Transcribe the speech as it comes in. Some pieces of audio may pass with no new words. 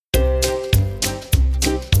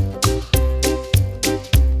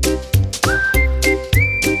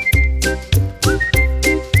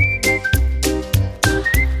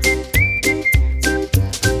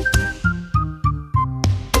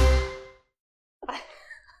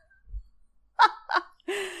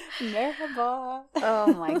Merhaba.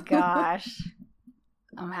 Oh my gosh.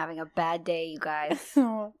 I'm having a bad day, you guys.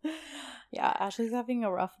 Yeah, Ashley's having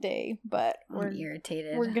a rough day, but I'm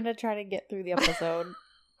irritated. We're gonna try to get through the episode.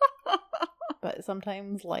 But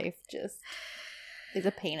sometimes life just is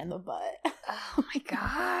a pain in the butt. Oh my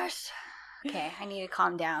gosh. Okay, I need to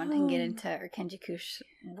calm down and get into Erkenci Kuş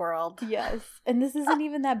world. Yes. And this isn't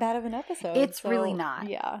even that bad of an episode. It's really not.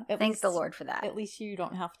 Yeah. Thank the Lord for that. At least you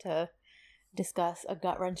don't have to discuss a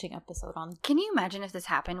gut-wrenching episode on... Can you imagine if this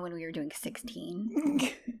happened when we were doing 16?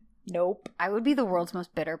 Nope. I would be the world's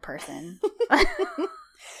most bitter person.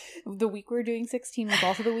 The week we were doing 16 was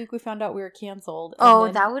also the week we found out we were canceled.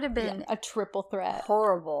 Oh, that would have been a triple threat.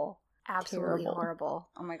 Horrible. Absolutely Terrible. Horrible.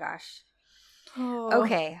 Oh my gosh. Oh.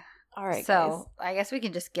 Okay. All right, so guys. I guess we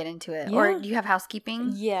can just get into it. Yeah. Or do you have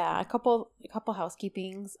housekeeping? Yeah, a couple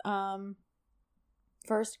housekeepings.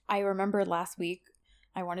 First, I remembered last week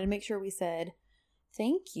I wanted to make sure we said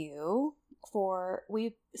thank you for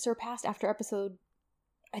we surpassed after episode.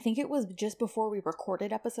 I think it was just before we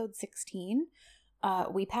recorded episode 16.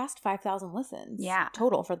 We passed 5,000 listens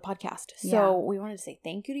total for the podcast. So we wanted to say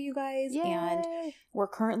thank you to you guys. Yay. And we're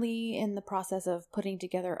currently in the process of putting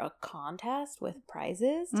together a contest with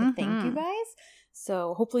prizes to thank you guys.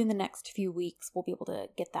 So hopefully in the next few weeks we'll be able to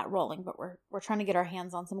get that rolling. But we're trying to get our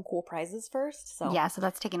hands on some cool prizes first. So so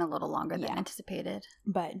that's taking a little longer than anticipated.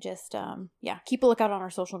 But just keep a lookout on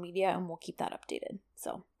our social media and we'll keep that updated.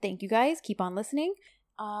 So thank you guys. Keep on listening.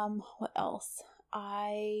 What else?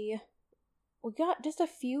 We got just a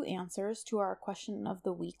few answers to our question of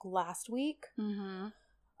the week last week,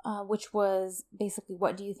 which was basically,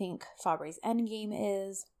 what do you think Fabre's endgame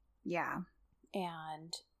is? Yeah.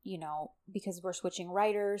 And, because we're switching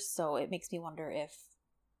writers, so it makes me wonder if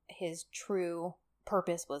his true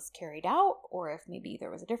purpose was carried out or if maybe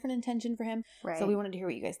there was a different intention for him. Right. So we wanted to hear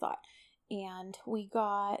what you guys thought. And we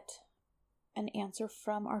got an answer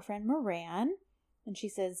from our friend Moran. And she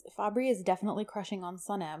says, Fabre is definitely crushing on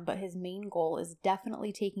Sanem, but his main goal is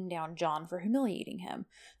definitely taking down John for humiliating him.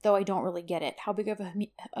 Though I don't really get it. How big of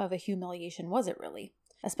a humiliation was it really?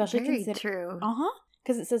 Especially Very true.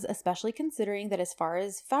 Because it says, especially considering that as far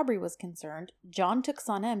as Fabre was concerned, John took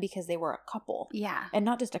Sanem because they were a couple. Yeah. And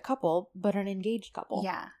not just a couple, but an engaged couple.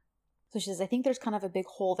 Yeah. So she says, I think there's kind of a big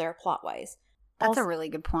hole there plot-wise. That's a really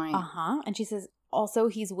good point. And she says, also,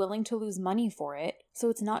 he's willing to lose money for it, so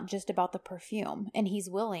it's not just about the perfume. And he's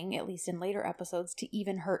willing, at least in later episodes, to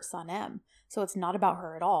even hurt Sanem. So it's not about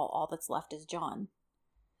her at all. All that's left is John.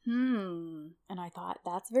 And I thought,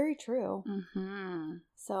 that's very true.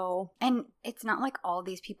 So... And it's not like all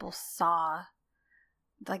these people saw...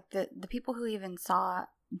 Like, the people who even saw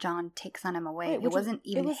John take Sanem away, right, it wasn't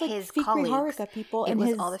even like his Fikri colleagues. Harika people. It and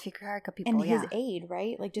was all the Fikri Harika people, and his aide,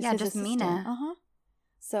 right? Like just his just assistant. Mina.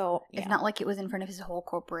 So it's not like it was in front of his whole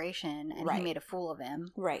corporation and he made a fool of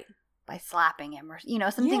him. Right. By slapping him or,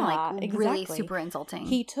 something really super insulting.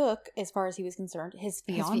 He took, as far as he was concerned, his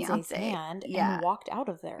fiance's hand and walked out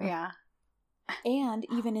of there. Yeah. And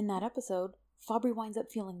even in that episode, Fabre winds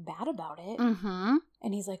up feeling bad about it.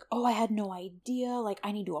 And he's like, oh, I had no idea. Like,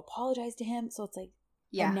 I need to apologize to him. So it's like,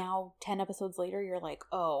 and now 10 episodes later, you're like,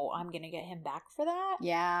 oh, I'm going to get him back for that?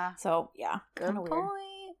 Yeah. So, yeah. Good point.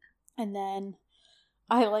 Weird. And then...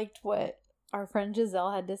 I liked what our friend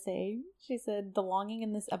Giselle had to say. She said, the longing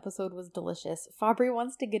in this episode was delicious. Fabre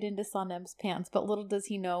wants to get into Sanem's pants, but little does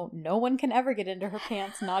he know, no one can ever get into her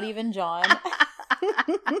pants, not even John.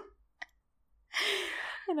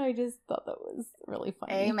 And I just thought that was really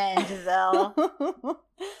funny. Amen, Giselle.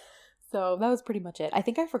 So that was pretty much it. I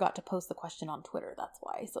think I forgot to post the question on Twitter, that's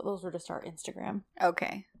why. So those were just our Instagram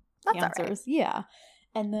Okay. That's answers. all right. Yeah.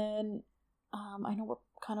 And then, I know we're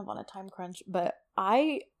kind of on a time crunch, but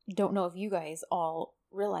I don't know if you guys all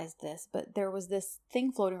realized this, but there was this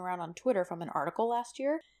thing floating around on Twitter from an article last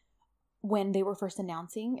year when they were first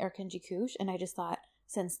announcing Erkenci Kuş, and I just thought,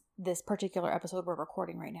 since this particular episode we're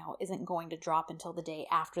recording right now isn't going to drop until the day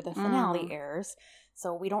after the finale airs,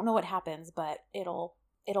 so we don't know what happens, but it'll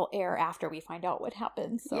air after we find out what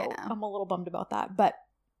happens, so I'm a little bummed about that, but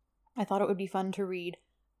I thought it would be fun to read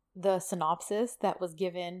the synopsis that was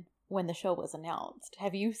given when the show was announced.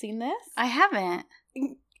 Have you seen this? I haven't.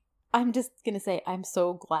 I'm just going to say I'm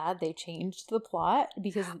so glad they changed the plot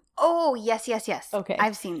because... Oh, yes. Okay.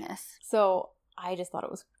 I've seen this. So I just thought it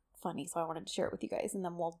was funny, so I wanted to share it with you guys, and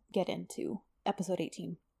then we'll get into episode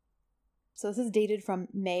 18. So this is dated from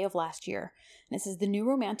May of last year. And it says, the new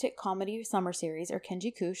romantic comedy summer series,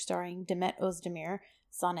 Erkenci Kuş, starring Demet Özdemir,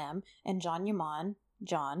 Sanem, and Can Yaman,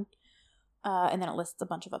 John... and then it lists a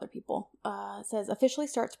bunch of other people. It says, officially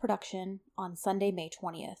starts production on Sunday, May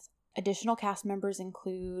 20th. Additional cast members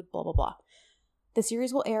include blah, blah, blah. The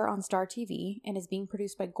series will air on Star TV and is being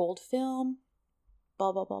produced by Gold Film.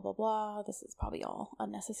 Blah, blah, blah, blah, blah. This is probably all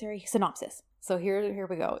unnecessary. Synopsis. So here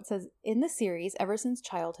we go. It says, in the series, ever since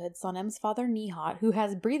childhood, Sanem's father, Nihat, who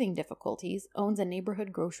has breathing difficulties, owns a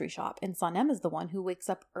neighborhood grocery shop, and Sanem is the one who wakes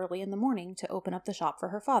up early in the morning to open up the shop for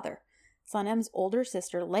her father. Sanem's older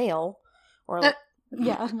sister, Lael, or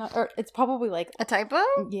yeah, or it's probably like a typo?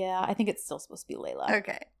 Yeah, I think it's still supposed to be Layla.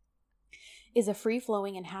 Okay. Is a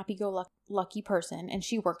free-flowing and happy-go-lucky person, and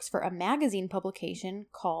she works for a magazine publication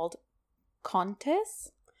called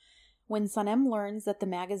Contes. When Sanem learns that the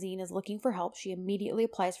magazine is looking for help, she immediately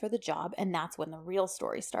applies for the job, and that's when the real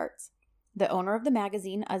story starts. The owner of the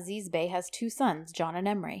magazine, Aziz Bey, has 2 sons, John and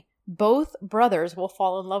Emre. Both brothers will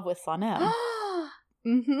fall in love with Sanem.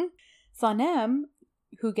 Sanem,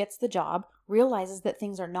 who gets the job, realizes that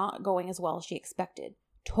things are not going as well as she expected.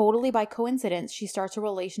 Totally by coincidence, she starts a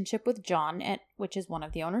relationship with John, which is one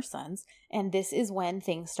of the owner's sons, and this is when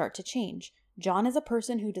things start to change. John is a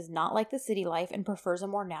person who does not like the city life and prefers a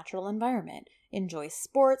more natural environment, enjoys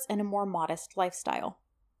sports, and a more modest lifestyle.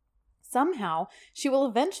 Somehow, she will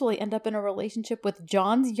eventually end up in a relationship with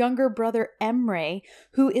John's younger brother, Emre,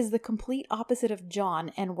 who is the complete opposite of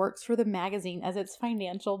John and works for the magazine as its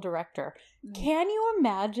financial director. Can you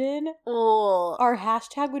imagine? Our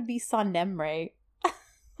hashtag would be Sanemre.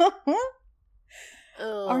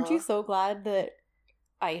 Aren't you so glad that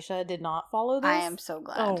Aisha did not follow this? I am so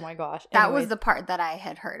glad. Oh my gosh. That was the part that I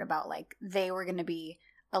had heard about, like, they were going to be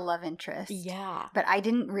a love interest. Yeah. But I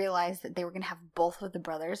didn't realize that they were going to have both of the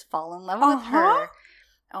brothers fall in love with her.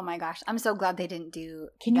 Oh my gosh. I'm so glad they didn't do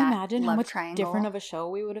Can you imagine how much triangle. Different of a show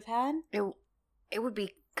we would have had? It would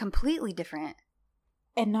be completely different.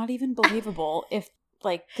 And not even believable if,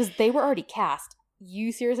 like, because they were already cast.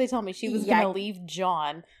 You seriously tell me she was going to leave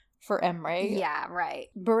John for Emre? Yeah, right.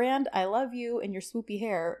 Barand, I love you and your swoopy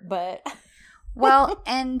hair, but... Well,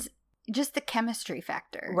 and just the chemistry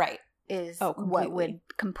factor. Right. Is what would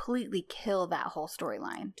completely kill that whole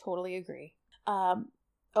storyline. Totally agree. One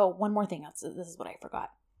more thing. This is what I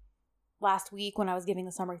forgot. Last week when I was giving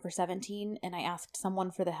the summary for 17 and I asked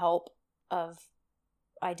someone for the help of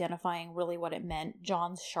identifying really what it meant,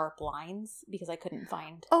 John's sharp lines, because I couldn't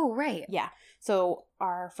find... Oh, right. Yeah. So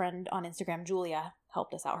our friend on Instagram, Julia,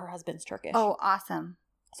 helped us out. Her husband's Turkish. Oh, awesome.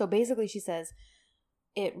 So basically she says,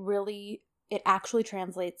 it actually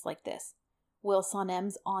translates like this. Will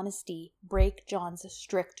Sanem's honesty break John's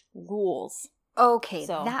strict rules? Okay,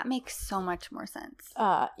 so that makes so much more sense.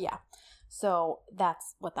 Yeah. So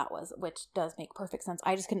that's what that was, which does make perfect sense.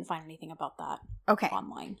 I just couldn't find anything about that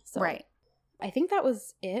online. So right. I think that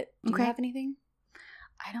was it. Do you have anything?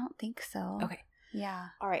 I don't think so. Okay. Yeah.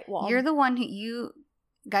 All right. Well, you're the one who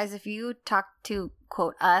guys, if you talk to,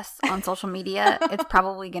 quote, us on social media, it's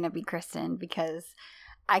probably going to be Kristen, because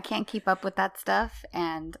I can't keep up with that stuff,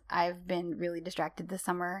 and I've been really distracted this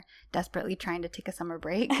summer, desperately trying to take a summer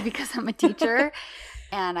break because I'm a teacher,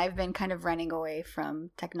 and I've been kind of running away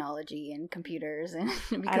from technology and computers, and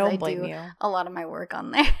because I do a lot of my work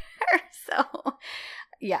on there. So,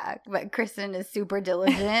 yeah, but Kristen is super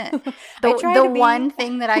diligent. The one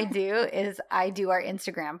thing that I do is I do our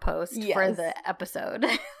Instagram post for the episode.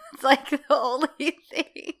 It's like the only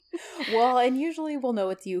thing. Well, and usually we'll know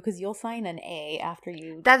it's you because you'll sign an A after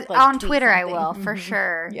you. That's like, on Twitter. Something. I will for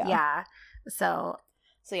sure. Yeah. So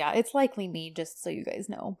yeah, it's likely me, just so you guys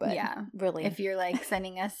know. But yeah, really, if you're like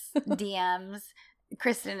sending us DMs,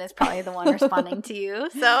 Kristen is probably the one responding to you.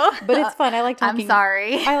 So, but it's fun. I like talking. I'm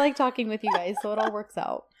sorry. I like talking with you guys, so it all works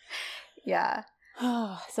out. Yeah.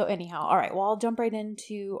 So anyhow, all right. Well, I'll jump right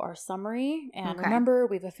into our summary. And remember,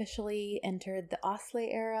 we've officially entered the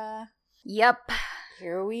Asli era. Yep.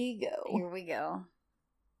 Here we go.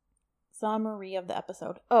 Summary of the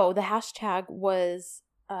episode. Oh, the hashtag was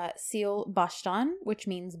Seal Bashtan, which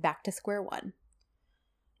means back to square one,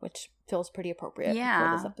 which feels pretty appropriate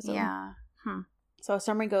for this episode. Yeah. So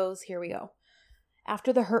summary goes, here we go.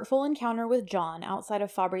 After the hurtful encounter with John outside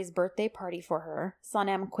of Fabri's birthday party for her,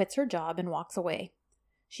 Sanem quits her job and walks away.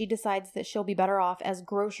 She decides that she'll be better off as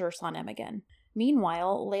grocer Sanem again.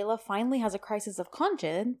 Meanwhile, Layla finally has a crisis of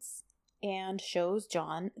conscience and shows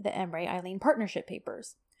John the Emre-Eileen partnership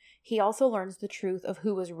papers. He also learns the truth of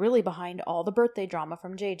who was really behind all the birthday drama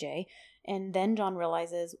from JJ, and then John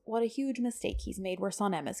realizes what a huge mistake he's made where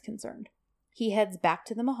Sanem is concerned. He heads back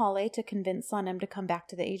to the Mahale to convince Sanem to come back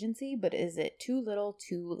to the agency, but is it too little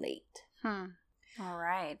too late? All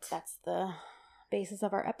right. That's the basis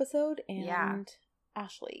of our episode. And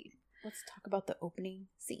Ashley, let's talk about the opening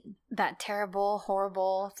scene. That terrible,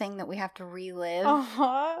 horrible thing that we have to relive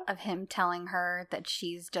of him telling her that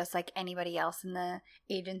she's just like anybody else in the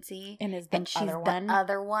agency. And she's the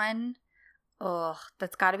other one. Ugh,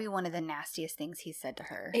 that's got to be one of the nastiest things he said to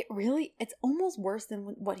her. It's almost worse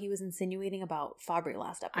than what he was insinuating about Fabry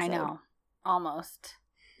last episode. I know. Almost.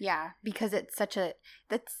 Yeah, because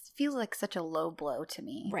that feels like such a low blow to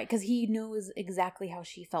me. Right, because he knows exactly how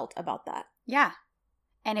she felt about that. Yeah.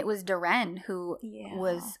 And it was Darren who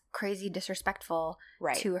was crazy disrespectful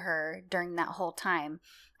to her during that whole time.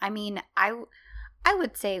 I mean, I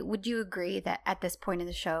would say, would you agree that at this point in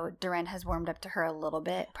the show, Darren has warmed up to her a little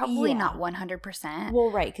bit? Probably not 100%.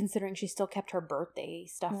 Well, right, considering she still kept her birthday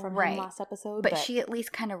stuff from him last episode. But she at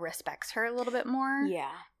least kind of respects her a little bit more.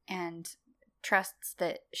 Yeah. And trusts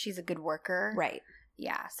that she's a good worker. Right.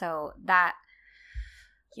 Yeah, so that...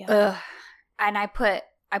 Yeah. And I put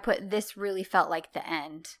this really felt like the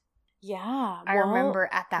end. Yeah. I remember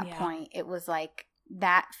at that point, it was like,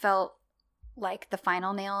 that felt like the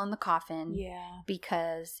final nail in the coffin. Yeah.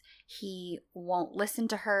 Because he won't listen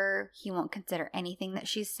to her. He won't consider anything that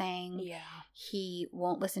she's saying. Yeah. He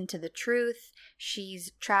won't listen to the truth.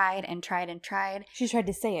 She's tried and tried and tried. She's tried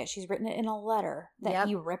to say it. She's written it in a letter that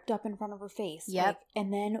he ripped up in front of her face. Yep. Like,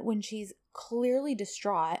 and then when she's clearly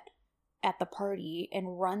distraught at the party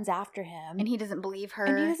and runs after him. And he doesn't believe her.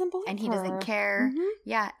 And he doesn't care. Mm-hmm.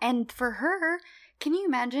 Yeah. And for her, can you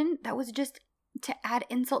imagine? That was just to add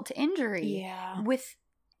insult to injury. Yeah. With,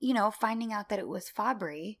 finding out that it was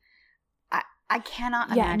Fabry. I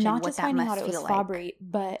cannot imagine not what just that finding must out it feel was like. Fabry,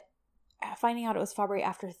 but finding out it was Fabry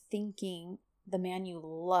after thinking the man you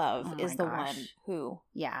love is the one who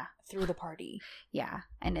threw the party. Yeah.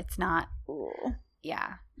 And it's not. Ooh.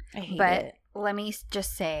 Yeah. I hate but it. Let me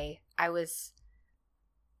just say, I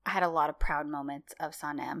had a lot of proud moments of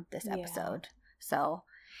Sanem this episode. So,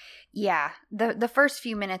 yeah, the first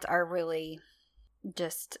few minutes are really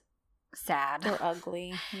just sad. They're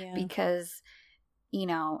ugly. Yeah. Because,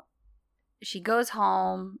 she goes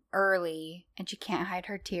home early and she can't hide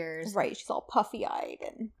her tears. Right. She's all puffy-eyed.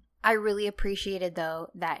 And I really appreciated, though,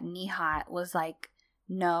 that Nihat was like,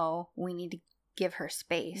 no, we need to give her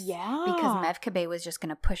space. Yeah. Because Mevkibe was just going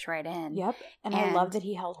to push right in. Yep. And I love that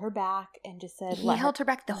he held her back and just said... He held her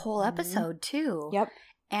back the whole episode, too. Yep.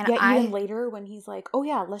 And even later when he's like, oh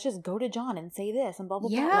yeah, let's just go to John and say this and blah, blah,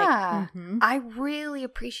 blah. Yeah. I really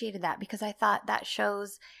appreciated that because I thought that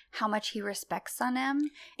shows how much he respects Sanem.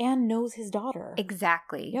 And knows his daughter.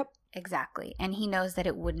 Exactly. Yep. Exactly. And he knows that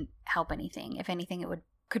it wouldn't help anything. If anything, it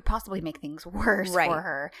could possibly make things worse for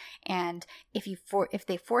her. And if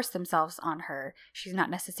they force themselves on her, she's not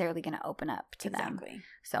necessarily going to open up to them. Exactly.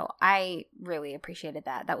 So I really appreciated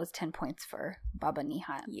that. That was 10 points for Baba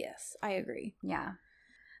Nihat. Yes, I agree. Yeah.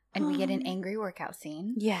 And we get an angry workout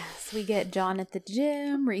scene. Yes, we get John at the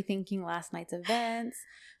gym, rethinking last night's events.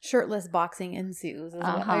 Shirtless boxing ensues is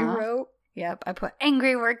what I wrote. Yep, I put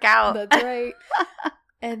angry workout. That's right.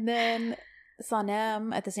 And then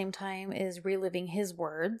Sanem, at the same time, is reliving his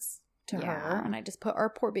words to her. And I just put, our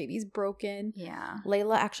poor baby's broken. Yeah.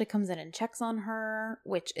 Layla actually comes in and checks on her,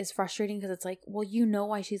 which is frustrating because it's like, well, you know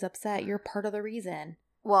why she's upset. You're part of the reason.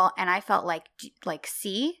 Well, and I felt like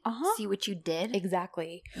see what you did?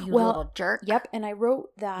 Exactly. You little jerk. Yep, and I wrote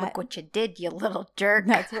that. Look what you did, you little jerk.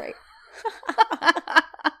 That's right.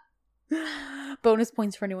 Bonus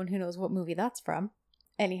points for anyone who knows what movie that's from.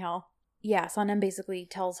 Anyhow, yeah, Sanem basically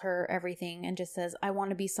tells her everything and just says, I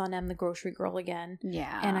want to be Sanem the grocery girl again.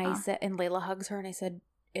 Yeah. And I said, and Layla hugs her and I said,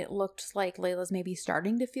 it looked like Layla's maybe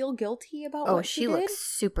starting to feel guilty about what she did. Oh, she looks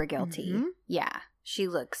super guilty. Mm-hmm. Yeah. She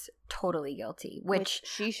looks totally guilty, which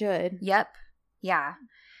she should. Yep. Yeah.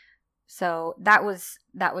 So that was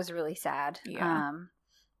really sad. Yeah.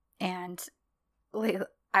 And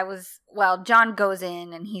John goes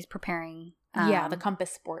in and he's preparing. The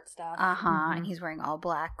Compass Sport stuff. And he's wearing all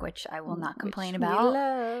black, which I will not complain about. We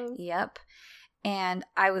love. Yep. And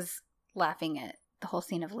I was laughing at the whole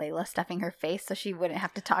scene of Layla stuffing her face so she wouldn't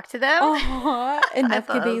have to talk to them. And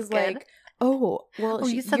Mefkibe's like, oh, well,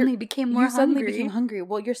 you suddenly became more hungry. You suddenly became hungry.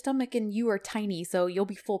 Well, your stomach and you are tiny, so you'll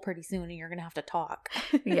be full pretty soon and you're going to have to talk.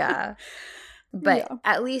 Yeah. But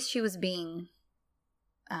at least she was being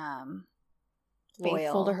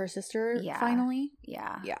faithful to her sister, finally.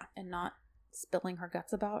 Yeah. Yeah. And not spilling her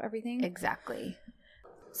guts about everything. Exactly.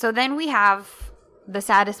 So then we have the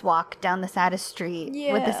saddest walk down the saddest street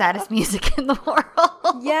with the saddest music in the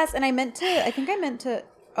world. Yes, and I meant to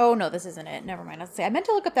oh no, this isn't it. Never mind. I meant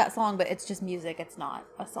to look up that song, but it's just music. It's not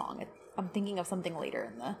a song. I'm thinking of something later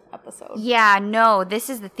in the episode. Yeah, no, this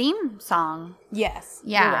is the theme song. Yes.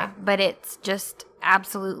 Yeah, right. But it's just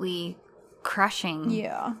absolutely crushing.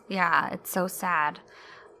 Yeah. Yeah, it's so sad.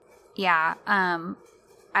 Yeah,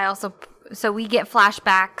 so we get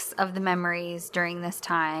flashbacks of the memories during this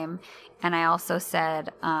time, and I also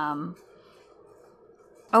said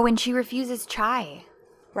Oh, and she refuses chai.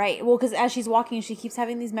 Right. Well, because as she's walking, she keeps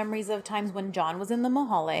having these memories of times when John was in the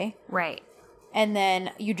Mahale. Right. And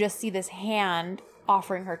then you just see this hand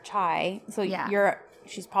offering her chai. So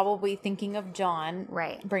she's probably thinking of John.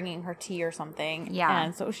 Right. Bringing her tea or something. Yeah.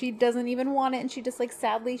 And so she doesn't even want it. And she just like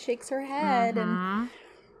sadly shakes her head. Mm-hmm.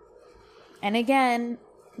 And again,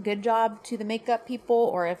 good job to the makeup people,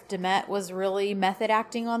 or if Demet was really method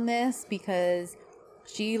acting on this, because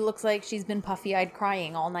she looks like she's been puffy-eyed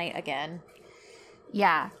crying all night again.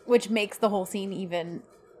 Yeah. Which makes the whole scene even,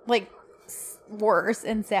 like, worse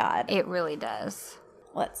and sad. It really does.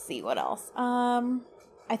 Let's see what else.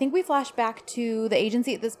 I think we flash back to the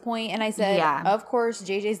agency at this point, and I said, of course,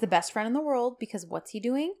 JJ's the best friend in the world, because what's he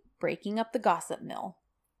doing? Breaking up the gossip mill.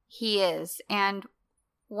 He is. And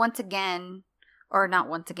once again, or not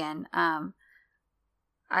once again,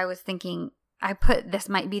 I was thinking, I put this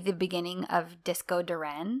might be the beginning of Disco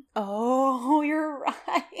Duran. Oh, you're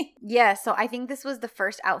right. Yeah, so I think this was the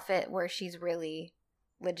first outfit where she's really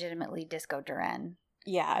legitimately Disco Duran.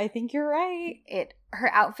 Yeah, I think you're right.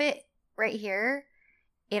 Her outfit right here,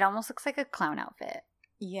 it almost looks like a clown outfit.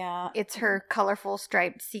 Yeah. It's her colorful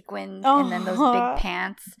striped sequins and then those big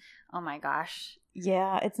pants. Oh my gosh.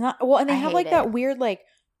 Yeah, it's not... Well, and they have like that weird like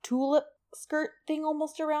tulip skirt thing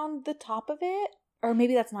almost around the top of it. Or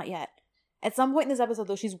maybe that's not yet. At some point in this episode,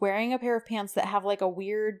 though, she's wearing a pair of pants that have like a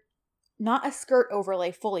weird... Not a skirt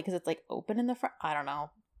overlay fully, because it's like open in the front. I don't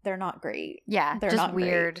know. They're not great. Yeah, they're just not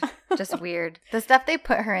weird. Great. Just weird. The stuff they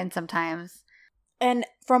put her in sometimes. And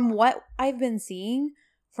from what I've been seeing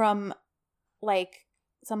from like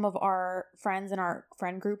some of our friends in our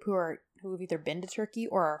friend group who've either been to Turkey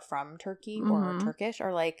or are from Turkey or are Turkish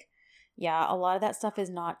are like, yeah, a lot of that stuff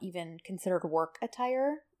is not even considered work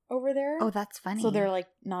attire over there. Oh, that's funny. So they're like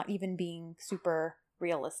not even being super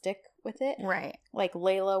realistic with it. Right. Like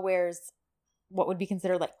Layla wears what would be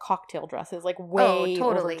considered like cocktail dresses, like way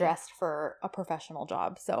overdressed for a professional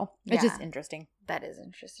job. So it's just interesting. That is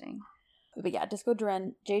interesting. But yeah, Disco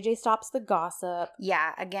Duran, JJ stops the gossip.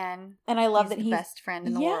 Yeah, again. And I love he's that the best friend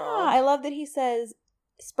in the world. Yeah, I love that he says,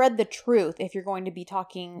 spread the truth if you're going to be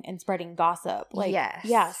talking and spreading gossip. Like, yes.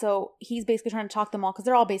 Yeah, so he's basically trying to talk them all, because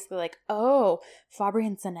they're all basically like, oh, Fabri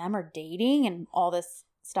and Sanem are dating and all this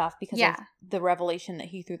stuff because of the revelation that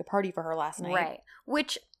he threw the party for her last night. Right.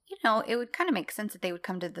 Which, you know, it would kind of make sense that they would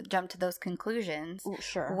come to jump to those conclusions.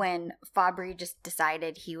 Sure. When Fabri just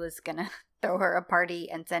decided he was going to throw her a party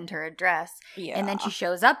and send her a dress. Yeah. And then she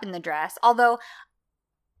shows up in the dress. Although,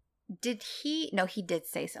 no, he did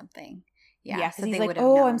say something. Yeah, so he's like,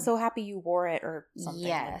 oh, known. I'm so happy you wore it or something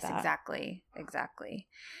like that. Yes, exactly.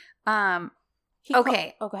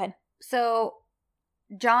 Okay. Go ahead. So,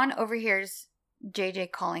 John overhears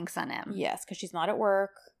JJ calling Sanem. Yes, because she's not at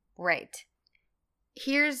work. Right.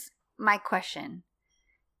 Here's my question.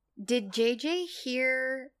 Did JJ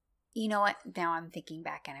hear... You know what? Now I'm thinking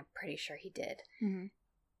back, and I'm pretty sure he did. Mm-hmm.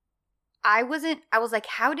 I was like,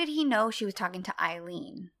 how did he know she was talking to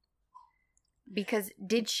Eileen? Because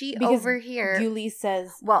did she overhear? Yuli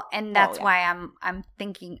says, well, and that's why I'm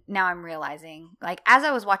thinking, now I'm realizing, like, as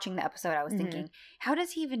I was watching the episode, I was thinking, how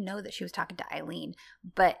does he even know that she was talking to Eileen?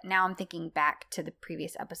 But now I'm thinking back to the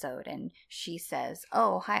previous episode, and she says,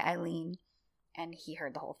 oh, hi, Eileen. And he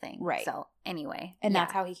heard the whole thing. Right. So, anyway. And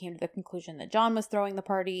that's how he came to the conclusion that John was throwing the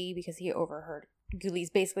party, because he overheard Guli's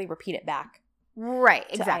basically repeat it back. Right,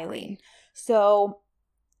 exactly. Eileen. So,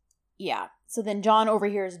 yeah. So then John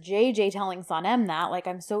overhears JJ telling Sanem that, like,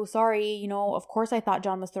 I'm so sorry, you know, of course I thought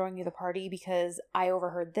John was throwing you the party because I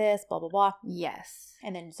overheard this, blah, blah, blah. Yes.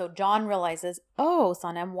 And then so John realizes, oh,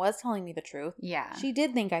 Sanem was telling me the truth. Yeah. She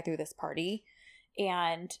did think I threw this party.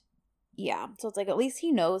 And... yeah, so it's like at least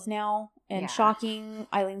he knows now, and shocking,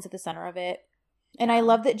 Eileen's at the center of it. And I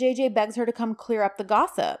love that JJ begs her to come clear up the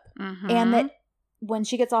gossip, and that when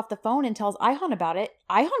she gets off the phone and tells Ihan about it,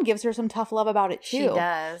 Ihan gives her some tough love about it too. She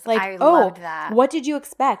does. Like, I loved that. What did you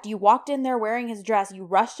expect? You walked in there wearing his dress, you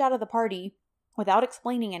rushed out of the party without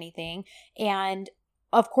explaining anything, and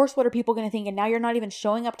of course, what are people going to think? And now you're not even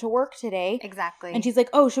showing up to work today. Exactly. And she's like,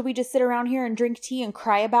 oh, should we just sit around here and drink tea and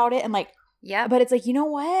cry about it? And like, yeah, but it's like, you know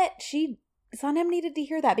what? Sanem needed to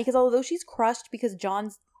hear that, because although she's crushed because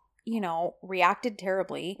John's, you know, reacted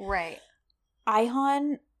terribly. Right.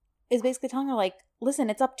 Ihan is basically telling her, like, listen,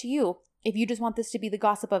 it's up to you. If you just want this to be the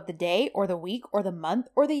gossip of the day or the week or the month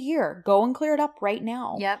or the year, go and clear it up right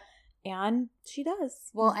now. Yep. And she does.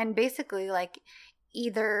 Well, and basically, like,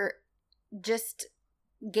 either just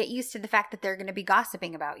get used to the fact that they're going to be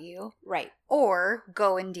gossiping about you. Right. Or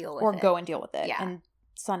go and deal with it. Or go and deal with it. Yeah. And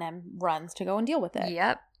Sanem runs to go and deal with it.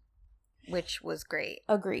 Yep. Which was great.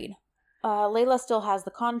 Agreed. Layla still has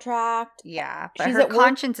the contract. Yeah, but She's her at work.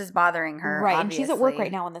 conscience is bothering her. Right, obviously. and she's at work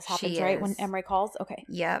right now when this happens, She right? is. When Emery calls? Okay.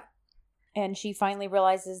 Yep. And she finally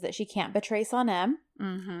realizes that she can't betray Sanem.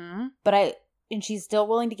 Mm-hmm. And she's still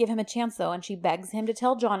willing to give him a chance, though, and she begs him to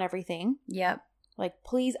tell John everything. Yep. Like,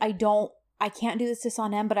 please, I can't do this to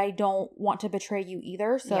Sanem, but I don't want to betray you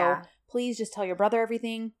either, so please just tell your brother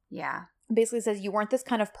everything. Yeah. Basically says, you weren't this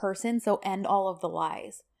kind of person, so end all of the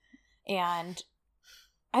lies. And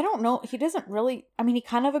I don't know, he doesn't really, I mean, he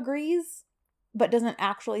kind of agrees, but doesn't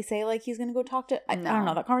actually say, like, he's going to go talk to, I don't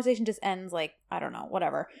know, that conversation just ends, like, I don't know,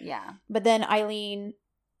 whatever. Yeah. But then Eileen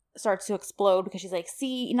starts to explode because she's like,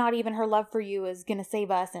 see, not even her love for you is going to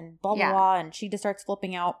save us, and blah, blah, blah, and she just starts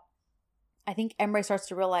flipping out. I think Emery starts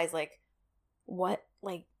to realize, like, what,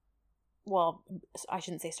 like, well, I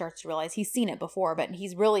shouldn't say starts to realize, he's seen it before, but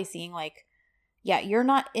he's really seeing, like, yeah, you're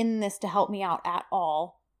not in this to help me out at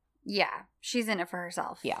all. Yeah, she's in it for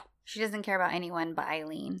herself. Yeah. She doesn't care about anyone but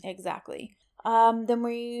Eileen. Exactly. Then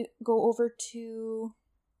we go over to,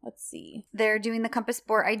 let's see. They're doing the Compass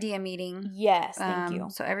Sport idea meeting. Yes, thank you.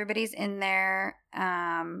 So everybody's in there,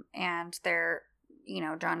 and they're,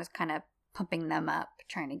 John is kind of pumping them up,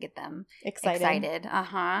 trying to get them excited.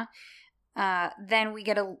 Then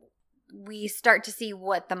we start to see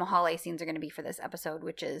what the Mahale scenes are going to be for this episode,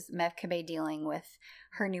 which is Mevkibe dealing with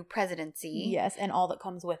her new presidency. Yes, and all that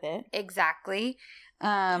comes with it. Exactly.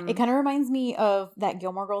 It kind of reminds me of that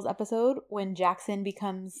Gilmore Girls episode when Jackson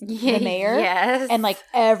becomes the mayor. Yes. And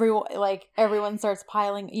everyone starts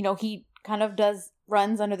piling, he kind of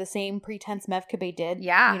runs under the same pretense Mevkibe did.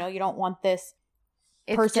 Yeah. You don't want this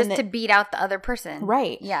It's person just to beat out the other person.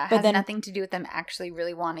 Right. Yeah. But has then nothing to do with them actually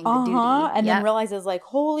really wanting the duty. And then realizes, like,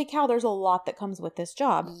 holy cow, there's a lot that comes with this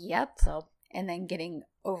job. Yep. So. And then getting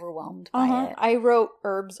overwhelmed by it. I wrote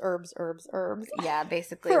herbs. Yeah,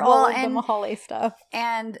 basically. For all of the Mahale stuff.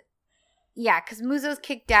 And, yeah, because Muzo's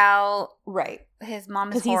kicked out. Right. His mom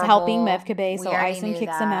is because horrible. he's helping Mevkibe, so Ison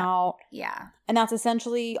kicks him out. Yeah. And that's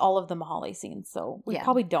essentially all of the Mahale scenes, so we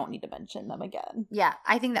probably don't need to mention them again. Yeah,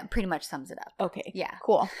 I think that pretty much sums it up. Okay. Yeah.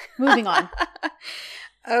 Cool. Moving on.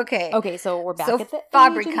 Okay, so we're back at the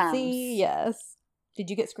Fabry agency. comes. Yes. Did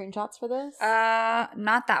you get screenshots for this?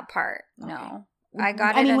 Not that part. Okay. No. I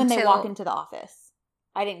got it when they walk into the office.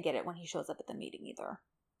 I didn't get it when he shows up at the meeting either.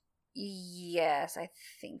 Yes, I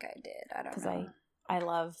think I did. I don't know. Because I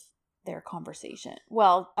love their conversation.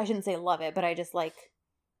 Well, I shouldn't say love it, but I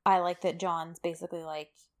like that John's basically like,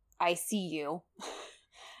 I see you.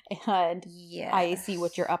 And I see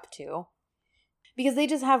what you're up to. Because they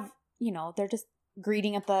just have, they're just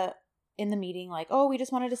greeting in the meeting, like, oh, we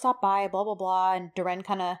just wanted to stop by, blah, blah, blah. And Duren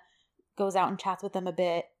kind of goes out and chats with them a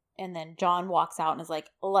bit. And then John walks out and is like,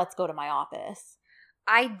 let's go to my office.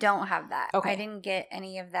 I don't have that. Okay. I didn't get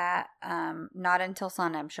any of that. Not until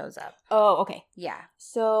Sanem shows up. Oh, okay. Yeah.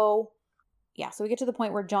 So we get to the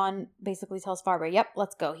point where John basically tells Fabry, yep,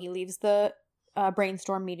 let's go. He leaves the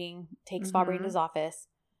brainstorm meeting, takes Fabry into his office.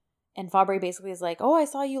 And Fabry basically is like, oh, I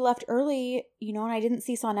saw you left early, and I didn't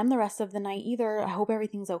see Sanem the rest of the night either. I hope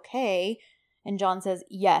everything's okay. And John says,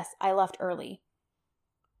 yes, I left early.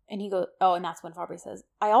 And he goes, oh, and that's when Fabry says,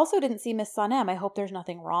 I also didn't see Miss Sanem. I hope there's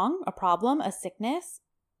nothing wrong, a problem, a sickness.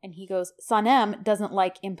 And he goes, Sanem doesn't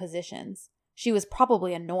like impositions. She was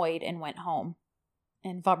probably annoyed and went home.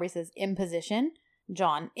 And Fabry says, imposition?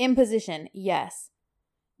 John, imposition, yes.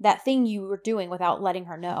 That thing you were doing without letting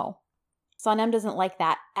her know. Sanem doesn't like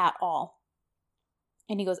that at all.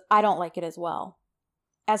 And he goes, I don't like it as well.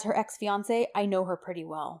 As her ex-fiancé, I know her pretty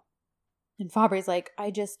well. And Fabry's like, I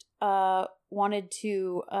just wanted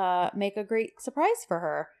to make a great surprise for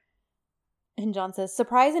her. And John says,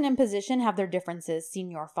 surprise and imposition have their differences,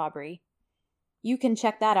 Signor Fabry. You can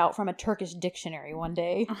check that out from a Turkish dictionary one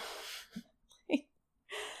day.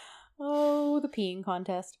 Oh, the peeing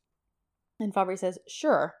contest. And Fabry says,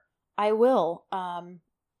 sure, I will.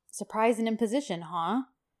 Surprise and imposition, huh?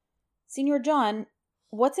 Signor John,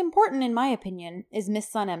 what's important in my opinion is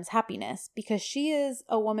Miss Sanem's happiness, because she is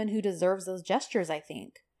a woman who deserves those gestures, I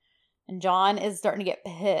think. And John is starting to get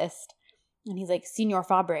pissed. And he's like, Signor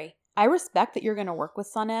Fabry, I respect that you're going to work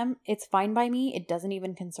with Sanem. It's fine by me. It doesn't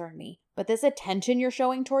even concern me. But this attention you're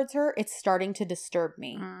showing towards her, it's starting to disturb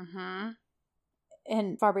me. Mm-hmm.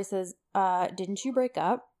 And Fabry says, didn't you break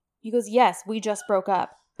up? He goes, yes, we just broke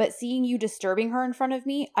up. But seeing you disturbing her in front of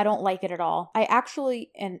me, I don't like it at all.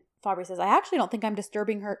 And Fabry says, I actually don't think I'm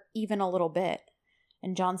disturbing her even a little bit.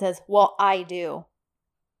 And John says, well, I do.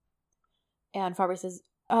 And Fabry says,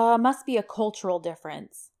 must be a cultural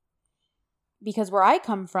difference. Because where I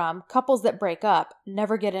come from, couples that break up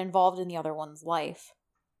never get involved in the other one's life.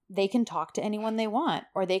 They can talk to anyone they want,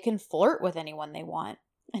 or they can flirt with anyone they want.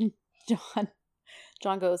 And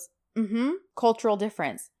John goes, cultural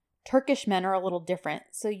difference. Turkish men are a little different,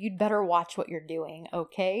 so you'd better watch what you're doing,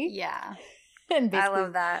 okay? Yeah. And I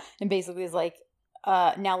love that. And basically is like,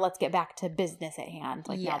 now let's get back to business at hand,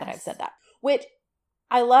 like, now that I've said that. Which,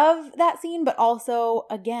 I love that scene, but also,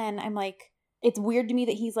 again, I'm like, it's weird to me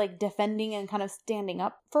that he's, like, defending and kind of standing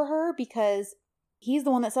up for her, because he's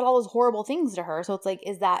the one that said all those horrible things to her, so it's like,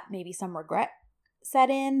 is that maybe some regret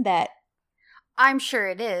set in that... I'm sure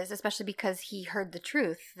it is, especially because he heard the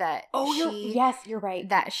truth that yes, you're right.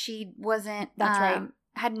 That she wasn't... That's right.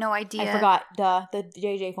 Had no idea. I forgot the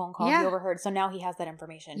JJ phone call he overheard, so now he has that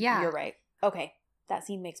information. Yeah. You're right. Okay. That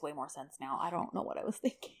scene makes way more sense now. I don't know what I was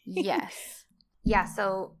thinking. Yes. Yeah,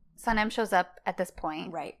 so Sanem shows up at this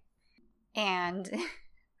point. Right. And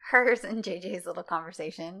hers and JJ's little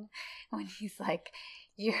conversation when he's like,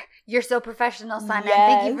 You're so professional, Sanem. Yes.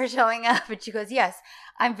 Thank you for showing up. And she goes, yes,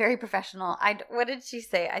 I'm very professional. What did she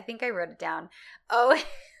say? I think I wrote it down. Oh,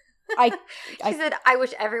 she said, I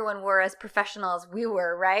wish everyone were as professional as we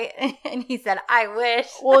were, right? And he said, I wish.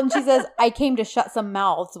 Well, and she says, I came to shut some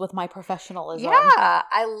mouths with my professionalism. Yeah,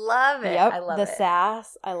 I love it. Yep, I love it. The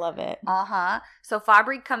sass. I love it. Uh-huh. So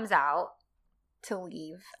Fabry comes out to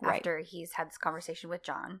leave after he's had this conversation with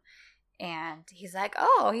John. And he's like,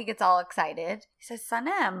 oh, he gets all excited. He says,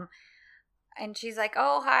 Sanem. And she's like,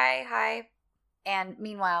 oh, hi. And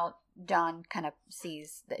meanwhile, John kind of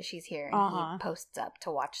sees that she's here and he posts up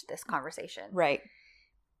to watch this conversation. Right.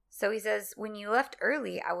 So he says, when you left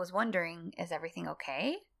early, I was wondering, is everything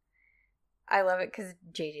okay? I love it because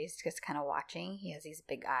JJ's just kind of watching. He has these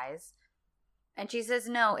big eyes. And she says,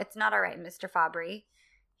 no, it's not all right, Mr. Fabry.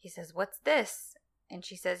 He says, what's this? And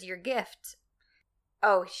she says, your gift.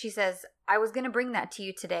 Oh, she says, I was going to bring that to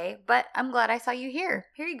you today, but I'm glad I saw you here.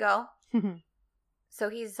 Here you go. So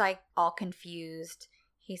he's like all confused.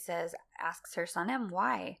 He says, asks her, Sanem,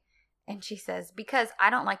 why? And she says, because I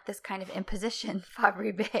don't like this kind of imposition,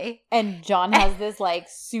 Fabry Bey. And John has this like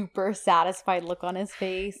super satisfied look on his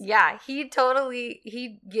face. Yeah, he totally,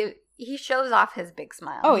 he shows off his big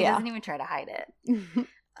smile. Oh, he yeah. doesn't even try to hide it.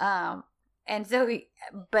 And so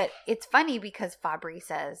but it's funny because Fabry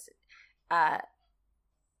says,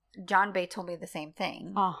 John Bey told me the same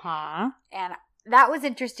thing. And that was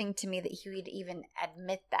interesting to me that he would even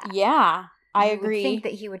admit that. Yeah, I agree. Would think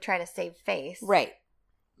that he would try to save face. Right.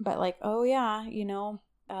 But like, oh yeah,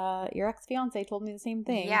 your ex-fiance told me the same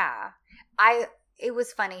thing. Yeah. It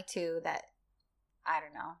was funny too that, I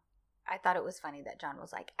don't know. I thought it was funny that John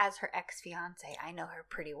was like, as her ex-fiance, I know her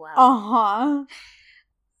pretty well.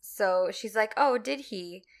 So she's like, oh, did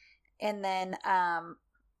he? And then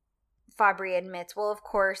Fabry admits, well, of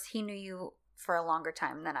course, he knew you for a longer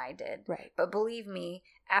time than I did. Right. But believe me,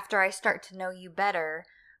 after I start to know you better,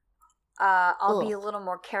 I'll be a little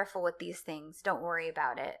more careful with these things. Don't worry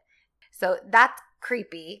about it. So that's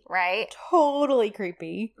creepy, right? Totally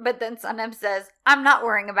creepy. But then Sanem says, I'm not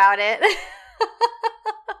worrying about it.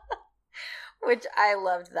 Which I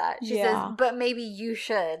loved that. She says, but maybe you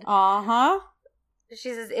should.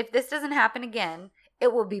 She says, if this doesn't happen again,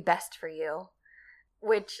 it will be best for you.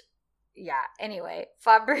 Which, yeah, anyway,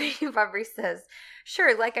 Fabry says,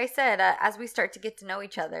 sure, like I said, as we start to get to know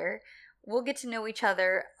each other, we'll get to know each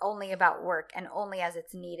other only about work and only as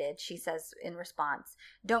it's needed, she says in response.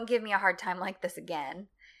 Don't give me a hard time like this again.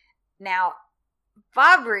 Now,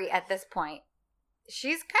 Fabry at this point,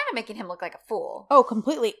 she's kind of making him look like a fool. Oh,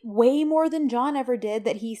 completely. Way more than John ever did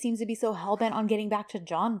that he seems to be so hellbent on getting back to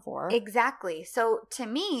John for. Exactly. So to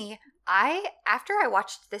me, after I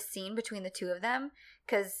watched this scene between the two of them,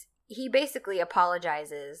 because he basically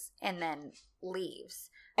apologizes and then leaves.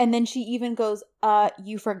 And then she even goes,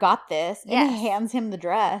 you forgot this, and hands him the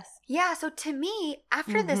dress. Yeah, so to me,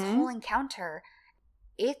 after this whole encounter,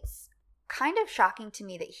 it's kind of shocking to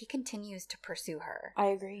me that he continues to pursue her. I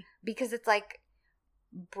agree. Because it's like,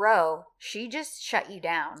 bro, she just shut you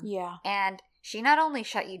down. Yeah. And she not only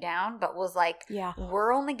shut you down, but was like,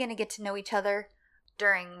 we're only going to get to know each other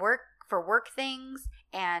during work, for work things,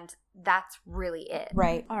 and that's really it.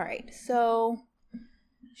 Right. All right. So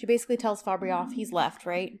she basically tells Fabry off. He's left,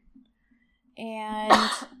 right? And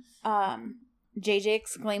JJ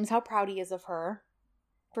exclaims how proud he is of her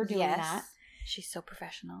for doing that. She's so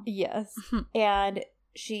professional. Yes. And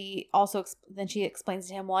she also then she explains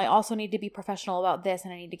to him, well, I also need to be professional about this,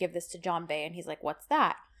 and I need to give this to John Bey. And he's like, what's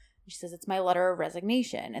that? And she says, it's my letter of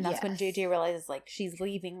resignation. And that's when JJ realizes, like, she's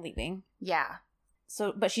leaving. Yeah.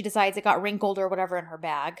 So, but she decides it got wrinkled or whatever in her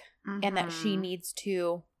bag, and that she needs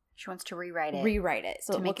to... She wants to rewrite it.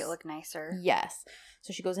 So to make it look nicer. Yes.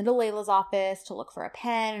 So she goes into Layla's office to look for a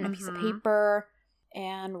pen and a piece of paper.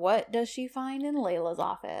 And what does she find in Layla's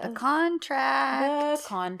office? The contract. The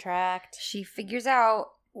contract. She figures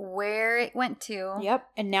out where it went to. Yep.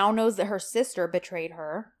 And now knows that her sister betrayed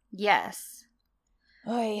her. Yes.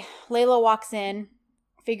 Oy. Layla walks in,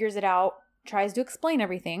 figures it out, tries to explain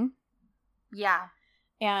everything. Yeah.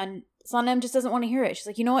 And Sanem just doesn't want to hear it. She's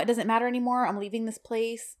like, you know what? It doesn't matter anymore. I'm leaving this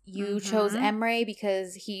place. You chose Emre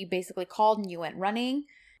because he basically called and you went running.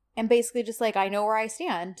 And basically just like, I know where I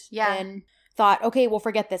stand. Yeah. And thought, okay, well,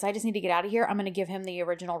 forget this. I just need to get out of here. I'm going to give him the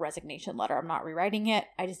original resignation letter. I'm not rewriting it.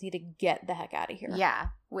 I just need to get the heck out of here. Yeah.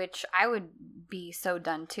 Which I would be so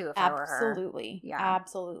done too if I were her. Absolutely. Yeah.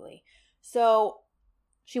 Absolutely. So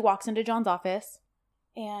she walks into John's office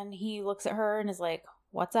and he looks at her and is like,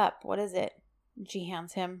 what's up? What is it? And she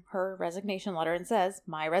hands him her resignation letter and says,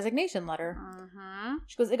 my resignation letter. Mm-hmm.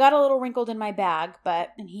 She goes, it got a little wrinkled in my bag,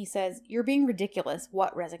 and he says, you're being ridiculous.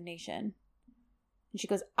 What resignation? And she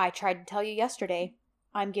goes, I tried to tell you yesterday.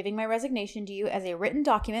 I'm giving my resignation to you as a written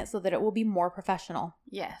document so that it will be more professional.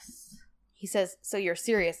 Yes. He says, so you're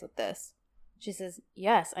serious with this? She says,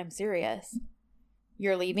 yes, I'm serious.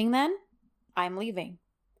 You're leaving then? I'm leaving.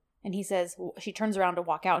 And he says, she turns around to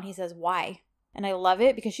walk out and he says, why? And I love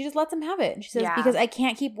it because she just lets him have it. And she says, because I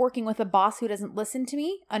can't keep working with a boss who doesn't listen to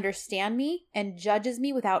me, understand me, and judges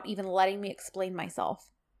me without even letting me explain myself.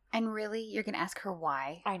 And really, you're going to ask her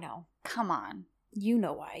why? I know. Come on. You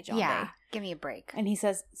know why, John Yeah, Day. give me a break. And he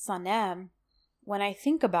says, Sanem, when I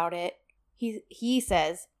think about it, he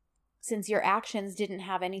says, since your actions didn't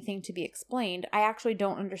have anything to be explained, I actually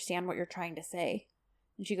don't understand what you're trying to say.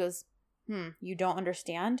 And she goes, you don't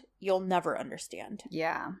understand? You'll never understand.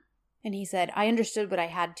 Yeah. And he said, I understood what I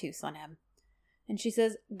had to, Sanem. And she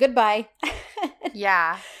says, goodbye.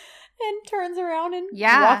 Yeah. And turns around and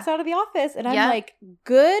Yeah. walks out of the office. And I'm like,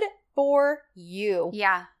 good for you.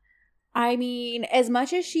 Yeah. I mean, as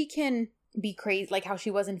much as she can be crazy, like how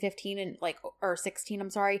she was in 15 and or 16, I'm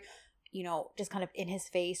sorry, you know, just kind of in his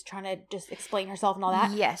face, trying to just explain herself and all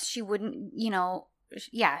that. Yes, she wouldn't,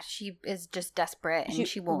 she is just desperate and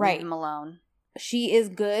she won't leave him alone. She is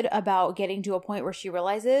good about getting to a point where she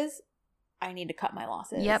realizes, I need to cut my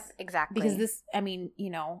losses. Yep, exactly. Because this, I mean,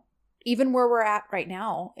 even where we're at right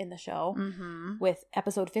now in the show with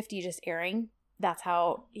episode 50 just airing, that's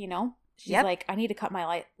how, she's like, I need to cut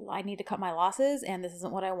my losses and this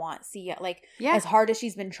isn't what I want. See, as hard as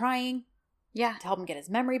she's been trying to help him get his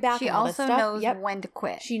memory back. She and all also this stuff, knows when to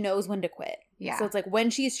quit. She knows when to quit. Yeah. So it's like when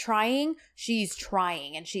she's trying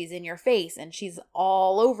and she's in your face and she's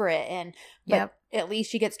all over it. But at least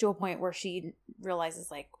she gets to a point where she realizes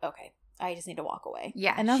like, okay, I just need to walk away.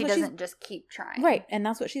 Yeah. And she doesn't just keep trying. Right. And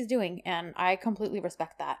that's what she's doing. And I completely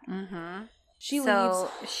respect that. Mm-hmm.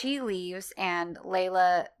 She leaves and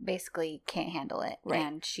Layla basically can't handle it. Right.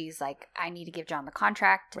 And she's like, I need to give John the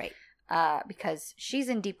contract. Right. Because she's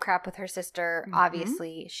in deep crap with her sister.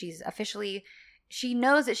 Obviously, she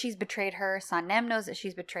knows that she's betrayed her. Sanem knows that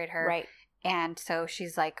she's betrayed her. Right. And so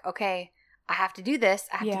she's like, okay, I have to do this.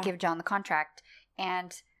 I have to give John the contract.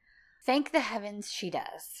 And thank the heavens she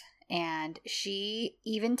does. And she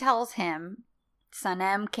even tells him,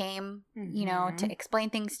 Sanem came, to explain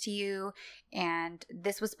things to you. And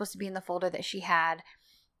this was supposed to be in the folder that she had.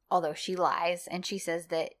 Although she lies and she says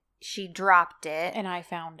that she dropped it. And I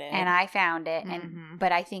found it.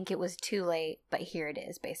 But I think it was too late. But here it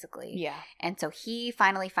is, basically. Yeah. And so he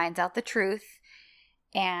finally finds out the truth.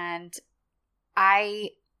 And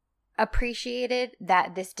I appreciated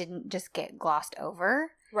that this didn't just get glossed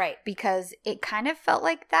over. Right. Because it kind of felt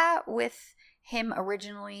like that with him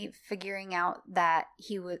originally figuring out that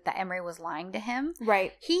that Emre was lying to him.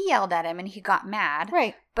 Right. He yelled at him and he got mad.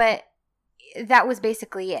 Right. But that was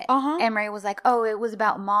basically it. Uh-huh. Emre was like, oh, it was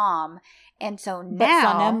about mom. And so now... But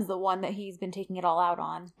Sanem's the one that he's been taking it all out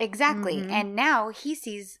on. Exactly. Mm-hmm. And now he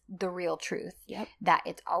sees the real truth. Yep. That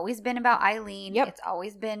it's always been about Eileen. Yep. It's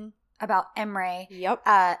always been about Emre. Yep.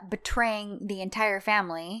 Betraying the entire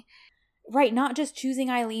family. Right. Not just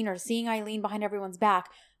choosing Eileen or seeing Eileen behind everyone's back,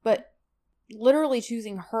 but literally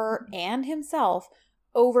choosing her and himself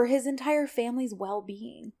over his entire family's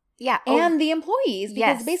well-being. Yeah. And the employees.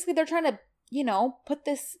 Because basically they're trying to, put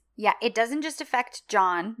this... Yeah, it doesn't just affect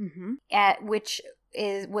John, which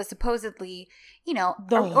was supposedly,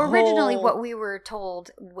 originally what we were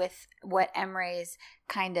told with what Emre's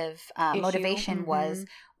kind of motivation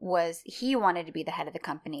was he wanted to be the head of the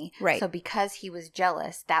company. Right. So because he was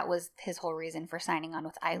jealous, that was his whole reason for signing on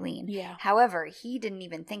with Eileen. Yeah. However, he didn't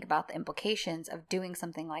even think about the implications of doing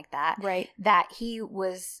something like that. Right. That he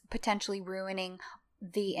was potentially ruining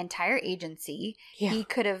the entire agency. Yeah. He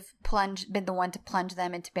could have been the one to plunge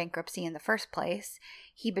them into bankruptcy in the first place.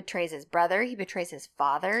 He betrays his brother. He betrays his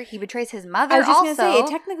father. He betrays his mother. I was just also. going to say, it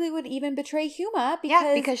technically would even betray Huma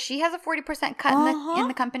because she has a 40% cut in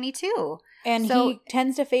the company too. And so, he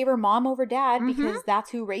tends to favor mom over dad because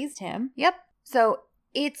that's who raised him. Yep. So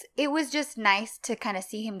it was just nice to kind of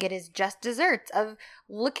see him get his just desserts of,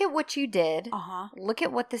 look at what you did. Look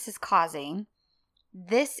at what this is causing.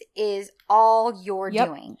 This is all you're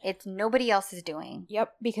doing. It's nobody else's doing.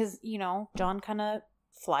 Yep. Because, John kind of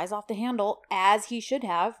flies off the handle as he should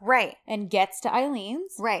have. Right. And gets to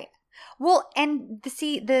Eileen's. Right. Well, and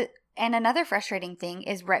and another frustrating thing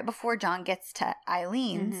is right before John gets to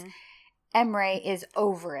Eileen's, Emre is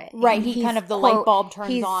over it. Right. He kind of, the light bulb turns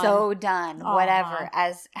on. He's so done. Whatever.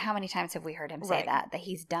 As how many times have we heard him say that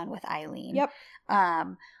he's done with Eileen? Yep.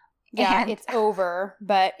 Yeah, it's over.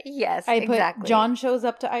 But yes, exactly. John shows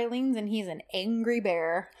up to Eileen's and he's an angry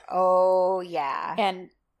bear. Oh, yeah. And,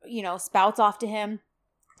 spouts off to him,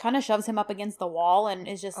 kind of shoves him up against the wall and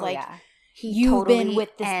is just you've totally been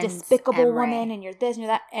with this despicable woman and you're this and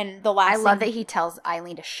you're that. And the last I love that he tells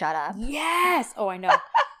Eileen to shut up. Yes. Oh, I know.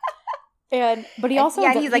 But he also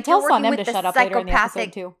he tells Sanem to shut up later in the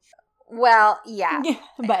episode too. Well, yeah.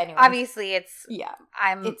 But anyway. Obviously it's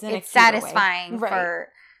it's satisfying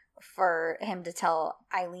for him to tell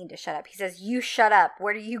Eileen to shut up. He says, "You shut up.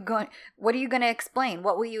 What are you going to explain?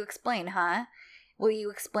 What will you explain, huh? Will you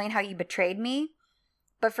explain how you betrayed me?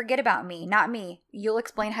 But forget about me, not me. You'll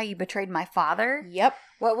explain how you betrayed my father? Yep.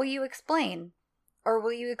 What will you explain? Or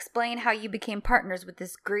will you explain how you became partners with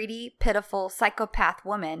this greedy, pitiful, psychopath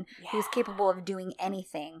woman who's capable of doing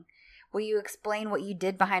anything? Will you explain what you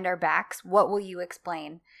did behind our backs? What will you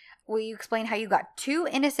explain? Will you explain how you got 2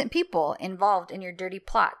 innocent people involved in your dirty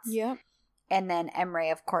plots?" Yep. And then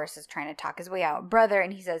Emre, of course, is trying to talk his way out. "Brother,"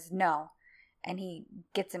 and he says, "No." And he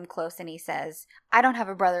gets him close and he says, "I don't have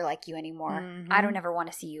a brother like you anymore. I don't ever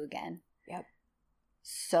want to see you again." Yep.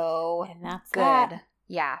 So and that's good. That.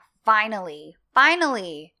 Yeah. Finally.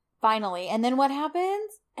 And then what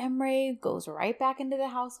happens? Emre goes right back into the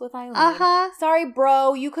house with Eileen. Sorry,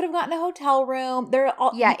 bro. You could have gotten a hotel room.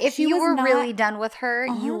 If you were really done with her,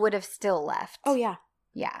 you would have still left. Oh, yeah.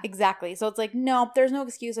 Yeah. Exactly. So it's like, no, there's no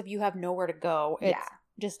excuse if you have nowhere to go. It's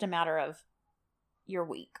just a matter of you're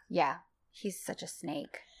weak. Yeah. He's such a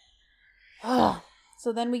snake.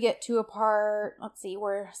 So then we get to a part, let's see,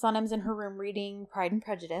 where Sanem's in her room reading Pride and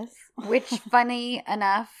Prejudice. Which, funny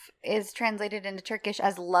enough, is translated into Turkish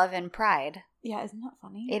as Love and Pride. Yeah, isn't that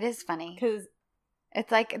funny? It is funny. Because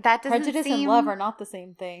it's like, that doesn't Prejudice and love are not the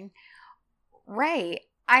same thing. Right.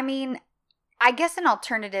 I mean, I guess an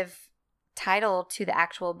alternative title to the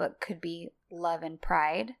actual book could be Love and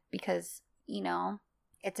Pride. Because,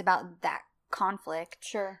 it's about that conflict.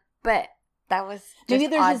 Sure. But that was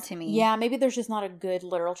just odd to me. Yeah, maybe there's just not a good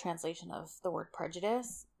literal translation of the word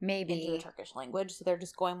prejudice. Maybe. Into the Turkish language. So they're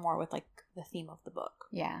just going more with, the theme of the book.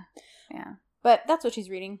 Yeah. Yeah. But that's what she's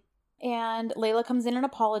reading. And Layla comes in and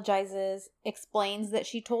apologizes, explains that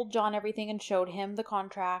she told John everything and showed him the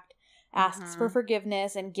contract, asks for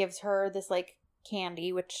forgiveness, and gives her this,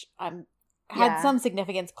 candy, which had some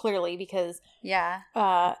significance, clearly, because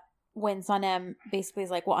when Sanem basically is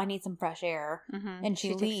like, well, I need some fresh air, and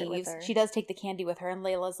she leaves, she does take the candy with her, and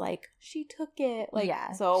Layla's like, she took it.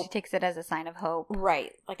 So she takes it as a sign of hope.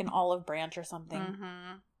 Right. Like an olive branch or something.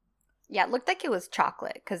 Yeah, it looked like it was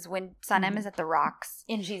chocolate, because when Sanem is at the rocks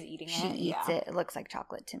and she's eating it, she eats it. It looks like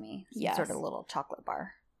chocolate to me. Yeah, sort of a little chocolate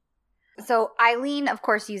bar. So Eileen, of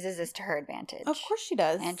course, uses this to her advantage. Of course she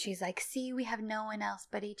does. And she's like, "See, we have no one else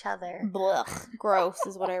but each other." Blech. Gross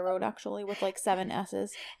is what I wrote, actually, with 7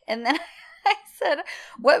 S's. And then I said,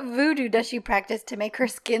 "What voodoo does she practice to make her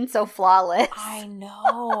skin so flawless?" I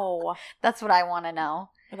know. That's what I want to know.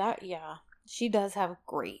 She does have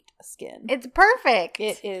great skin. It's perfect.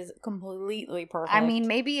 It is completely perfect. I mean,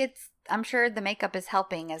 maybe I'm sure the makeup is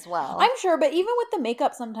helping as well. I'm sure, but even with the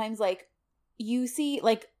makeup, sometimes, you see,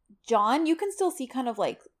 John, you can still see kind of,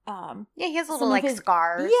 he has little,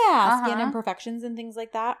 scars. Yeah, skin imperfections and things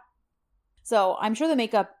like that. So, I'm sure the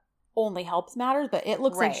makeup only helps matters, but it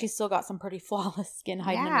looks like she's still got some pretty flawless skin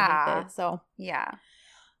hiding underneath it. So, yeah.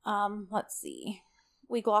 Let's see.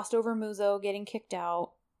 We glossed over Muzo getting kicked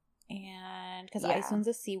out. And because Isun's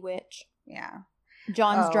a sea witch. Yeah.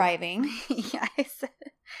 John's driving. Yeah,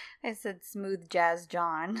 I said smooth jazz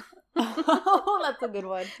John. Oh, that's a good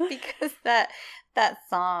one. Because that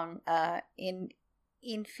song in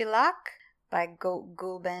Filak, by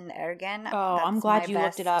Gulben Ergen. Oh, I'm glad you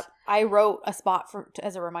looked it up. I wrote a spot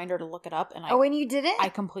as a reminder to look it up, and and you didn't? I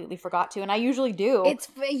completely forgot to, and I usually do. It's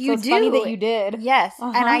funny that you did. Yes,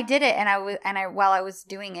 and I did it, and while I was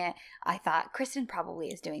doing it, I thought Kristen probably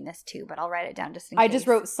is doing this too, but I'll write it down just in case. I just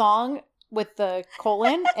wrote song with the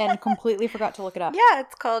colon and completely forgot to look it up. Yeah,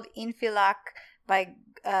 it's called Infilak by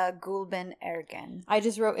Gulben Ergen. I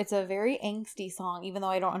just wrote, it's a very angsty song, even though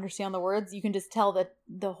I don't understand the words. You can just tell that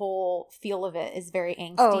the whole feel of it is very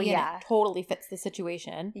angsty. Oh, yeah. And it totally fits the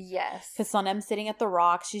situation. Yes. Because Sanem's sitting at the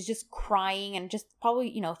rocks. She's just crying and just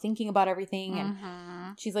probably, thinking about everything.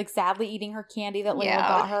 And she's like sadly eating her candy that Layla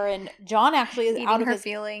got her. And John actually is out of his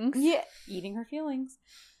feelings. Yeah, eating her feelings.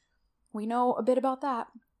 We know a bit about that.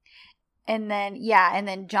 And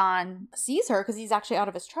then John sees her because he's actually out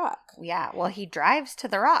of his truck. Yeah, well, he drives to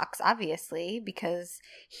the rocks, obviously, because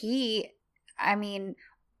it's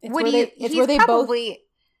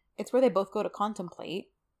where they both go to contemplate.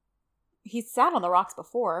 He's sat on the rocks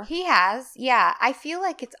before. He has, yeah. I feel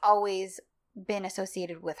like it's always been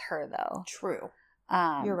associated with her, though. True.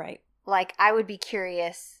 You're right. Like, I would be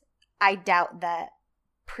curious. I doubt that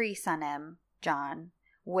pre-Sanem John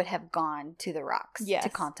would have gone to the rocks to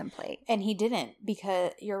contemplate. And he didn't,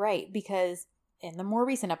 because you're right, because in the more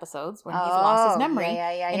recent episodes when he's lost his memory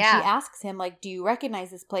and she asks him, like, do you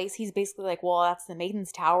recognize this place? He's basically like, well, that's the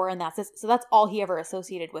Maiden's Tower and that's this. So that's all he ever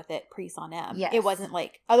associated with it pre-Sanem. Yes. It wasn't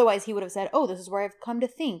like, otherwise he would have said, oh, this is where I've come to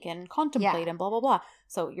think and contemplate and blah, blah, blah.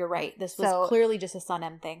 So you're right. This was clearly just a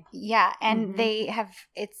Sanem thing. Yeah. And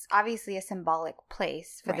it's obviously a symbolic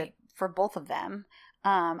place for both of them.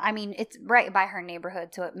 It's right by her neighborhood,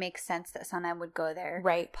 so it makes sense that Sanem would go there.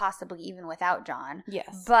 Right. Possibly even without John.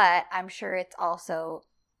 Yes. But I'm sure it's also...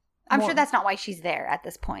 I'm sure that's not why she's there at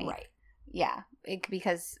this point. Right. Yeah.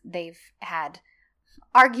 Because they've had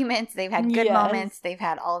arguments, they've had good moments, they've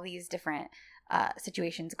had all these different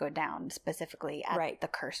situations go down, specifically at the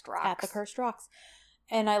Cursed Rocks. At the Cursed Rocks.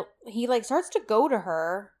 And he starts to go to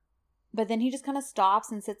her, but then he just kind of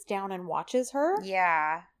stops and sits down and watches her.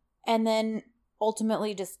 Yeah. And then...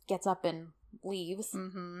 ultimately just gets up and leaves.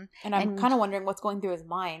 Mm-hmm. And I'm kind of wondering what's going through his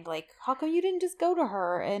mind. Like, how come you didn't just go to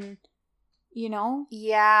her and,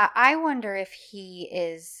 Yeah, I wonder if he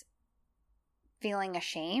is feeling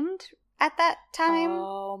ashamed at that time.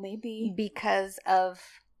 Oh, maybe. Because of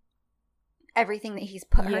everything that he's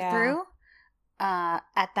put her through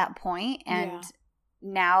at that point. And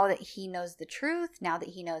now that he knows the truth, now that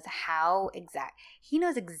he knows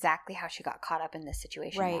exactly how she got caught up in this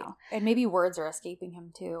situation now. And maybe words are escaping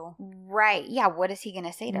him too. Right. Yeah, what is he going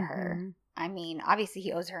to say to her? I mean, obviously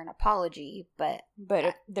he owes her an apology, but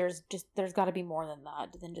there's got to be more than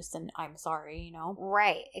that, than just an I'm sorry,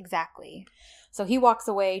 Right, exactly. So he walks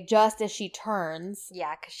away just as she turns.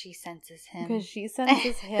 Yeah, because she senses him.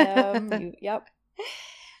 Yep.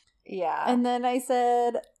 Yeah. And then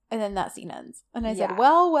that scene ends. And I said,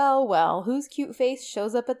 well, whose cute face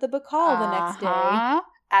shows up at the Bacall the next day?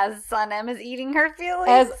 As Sanem is eating her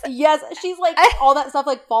feelings. She's like, all that stuff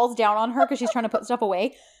like falls down on her because she's trying to put stuff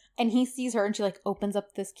away. And he sees her and she like opens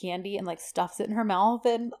up this candy and like stuffs it in her mouth.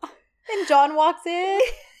 And John walks in.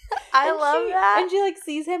 I love that. And she like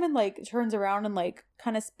sees him and like turns around and like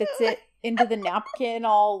kind of spits it into the napkin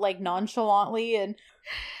all like nonchalantly. And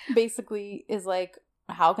basically is like,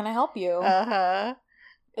 how can I help you? Uh-huh.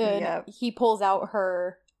 And he pulls out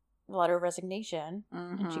her letter of resignation.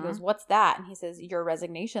 And she goes, what's that? And he says, your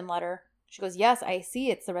resignation letter. She goes, yes, I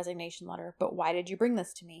see it's the resignation letter, but why did you bring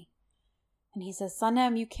this to me? And he says,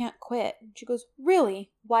 Sanem, you can't quit. And she goes,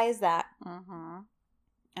 really? Why is that?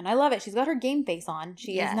 And I love it. She's got her game face on.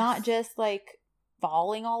 She is not just like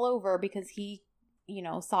falling all over because he,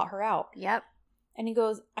 sought her out. Yep. And he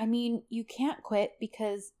goes, I mean, you can't quit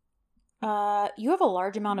because you have a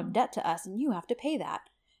large amount of debt to us and you have to pay that.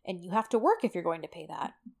 And you have to work if you're going to pay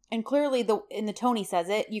that. And clearly, in the tone he says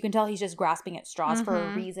it, you can tell he's just grasping at straws for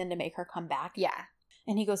a reason to make her come back. Yeah.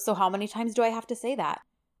 And he goes, so how many times do I have to say that?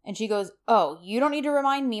 And she goes, oh, you don't need to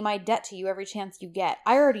remind me my debt to you every chance you get.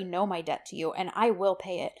 I already know my debt to you, and I will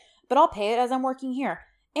pay it. But I'll pay it as I'm working here.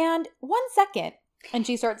 And 1 second. And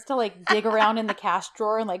she starts to like dig around in the cash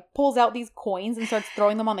drawer and like pulls out these coins and starts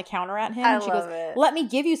throwing them on the counter at him. And she goes, let me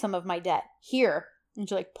give you some of my debt. Here. And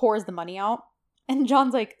she like pours the money out. And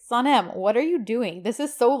John's like, Sanem, what are you doing? This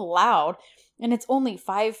is so loud. And it's only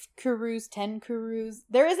 5 kurus, 10 kurus.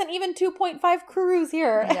 There isn't even 2.5 kurus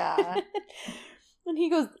here. Yeah. And he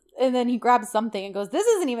goes, and then he grabs something and goes, this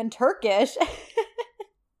isn't even Turkish.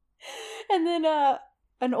 And then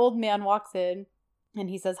an old man walks in and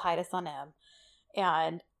he says hi to Sanem.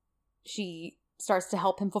 And she starts to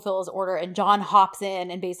help him fulfill his order, and John hops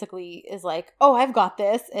in and basically is like, oh, I've got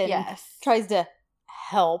this, and tries to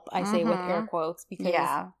help, I say with air quotes, because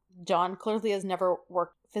John clearly has never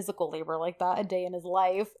worked physical labor like that a day in his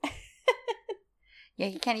life. Yeah,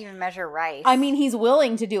 he can't even measure rice. I mean, he's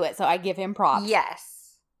willing to do it, so I give him props.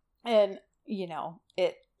 Yes. And,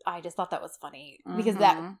 I just thought that was funny, because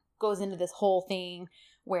that goes into this whole thing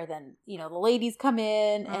where then, the ladies come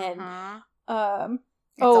in and,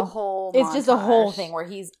 it's just a whole thing where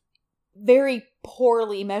he's very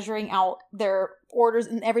poorly measuring out their orders,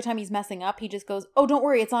 and every time he's messing up, he just goes, oh, don't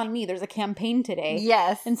worry, it's on me. There's a campaign today.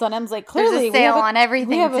 Yes. And Sanem's like, clearly, there's a sale on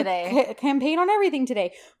everything today. A campaign on everything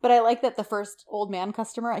today. But I like that the first old man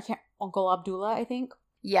customer, Uncle Abdullah, I think.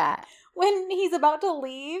 Yeah. When he's about to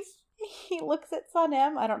leave, he looks at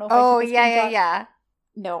Sanem. I don't know if yeah.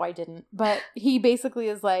 No, I didn't. But he basically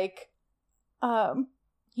is like,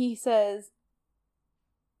 he says,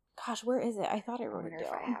 gosh, where is it? I thought I wrote it down.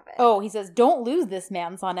 If I have it. Oh, he says, don't lose this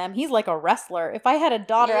man, Sanem. He's like a wrestler. If I had a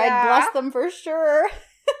daughter, I'd bless them for sure.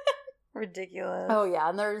 Ridiculous. Oh, yeah.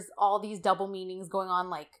 And there's all these double meanings going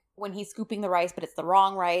on, like when he's scooping the rice, but it's the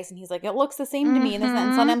wrong rice. And he's like, it looks the same to me. And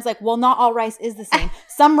Sanem's like, well, not all rice is the same.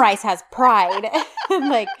 Some rice has pride. And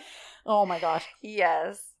like, oh my gosh.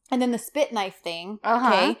 Yes. And then the spit knife thing.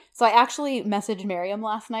 Okay. So I actually messaged Miriam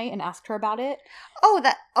last night and asked her about it.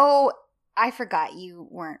 I forgot you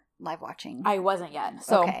weren't live watching. I wasn't yet.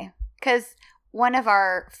 So okay. Because one of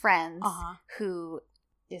our friends who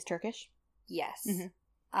is Turkish. Yes.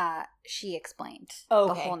 She explained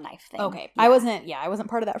the whole knife thing. Okay. Yeah. I wasn't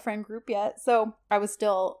part of that friend group yet. So I was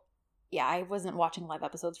still, I wasn't watching live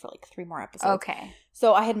episodes for like 3 more episodes. Okay.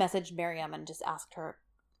 So I had messaged Miriam and just asked her,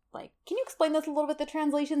 like, can you explain this a little bit? The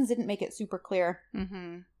translations didn't make it super clear.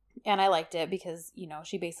 And I liked it because,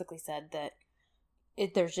 she basically said that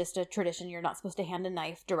there's just a tradition. You're not supposed to hand a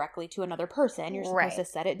knife directly to another person. You're supposed to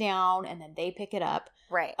set it down and then they pick it up.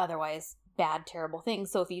 Right. Otherwise, bad, terrible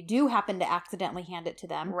things. So if you do happen to accidentally hand it to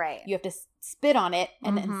them, you have to spit on it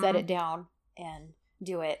and then set it down and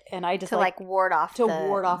do it. And I just ward off the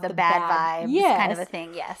bad vibes kind of a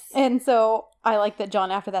thing. Yes. And so I like that John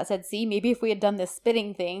after that said, see, maybe if we had done this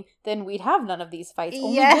spitting thing, then we'd have none of these fights.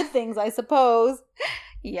 Only good things, I suppose.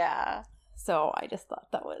 Yeah. So I just thought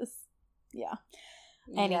that was,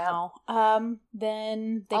 Anyhow,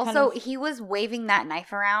 then they he was waving that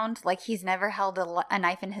knife around like he's never held a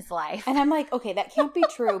knife in his life. And I'm like, okay, that can't be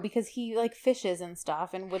true because he like fishes and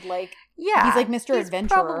stuff and would like, he's like Mr.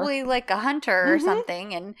 Adventurer. Probably like a hunter or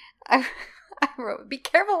something. And I wrote, be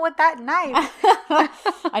careful with that knife.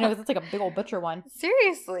 I know, because it's like a big old butcher one.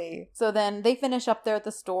 Seriously. So then they finish up there at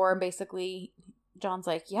the store and basically John's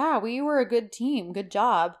like, yeah, we were a good team. Good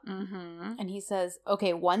job. And he says,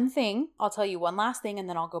 okay, one thing. I'll tell you one last thing and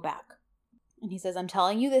then I'll go back. And he says, I'm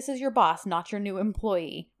telling you this is your boss, not your new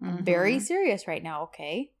employee. I'm very serious right now,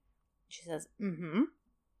 okay? She says,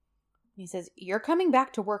 He says, you're coming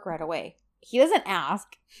back to work right away. He doesn't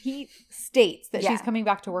ask. He states that she's coming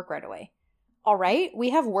back to work right away. All right?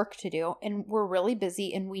 We have work to do and we're really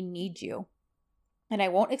busy and we need you. And I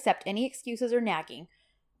won't accept any excuses or nagging.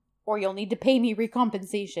 Or you'll need to pay me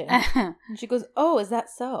recompensation. And she goes, oh, is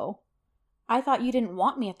that so? I thought you didn't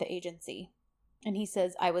want me at the agency. And he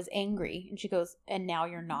says, I was angry. And she goes, and now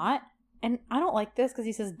you're not? And I don't like this because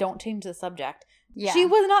he says, don't change the subject. Yeah. She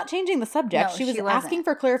was not changing the subject. No, she was asking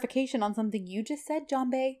for clarification on something you just said,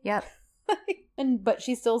 John Bay. Yep. But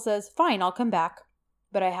she still says, fine, I'll come back.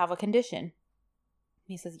 But I have a condition.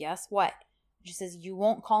 He says, yes, what? She says, you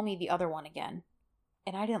won't call me the other one again.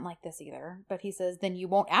 And I didn't like this either. But he says, then you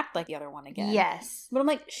won't act like the other one again. Yes. But I'm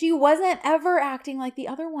like, she wasn't ever acting like the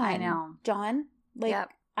other one. I know. John,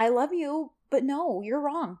 I love you, but no, you're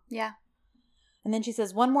wrong. Yeah. And then she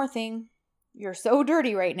says, one more thing. You're so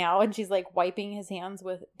dirty right now. And she's like wiping his hands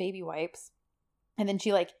with baby wipes. And then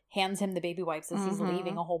she like hands him the baby wipes as he's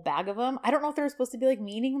leaving, a whole bag of them. I don't know if there was supposed to be like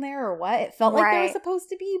meaning there or what. It felt like there was supposed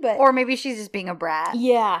to be, but. Or maybe she's just being a brat.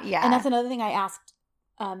 Yeah. Yeah. And that's another thing I asked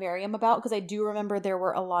Miriam about, because I do remember there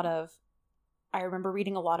were I remember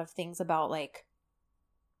reading a lot of things about like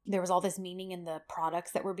there was all this meaning in the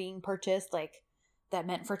products that were being purchased, like that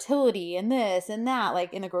meant fertility and this and that,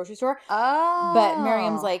 like in the grocery store. Oh. But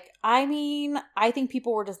Miriam's like, I mean, I think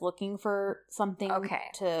people were just looking for something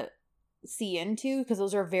to see into, because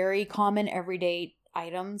those are very common everyday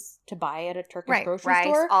items to buy at a Turkish grocery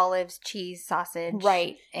store. Rice, olives, cheese, sausage,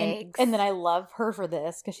 eggs. And then I love her for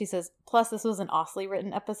this because she says, plus this was an Osley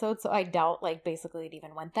written episode, so I doubt like basically it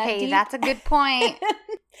even went that deep. Hey, that's a good point.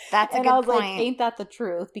 That's a good point. And I was like, ain't that the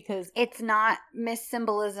truth? Because it's not Miss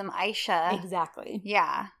Symbolism Aisha. Exactly.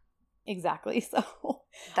 Yeah. Exactly. So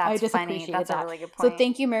That's I just funny. appreciated That's that. a really good point. So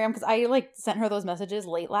thank you, Miriam, because I like sent her those messages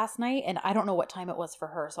late last night, and I don't know what time it was for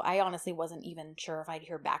her. So I honestly wasn't even sure if I'd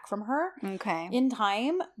hear back from her Okay. in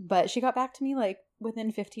time, but she got back to me like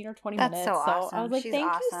within 15 or 20 That's minutes. so So awesome. I was like, She's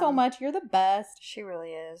thank you so awesome. much. You're the best. She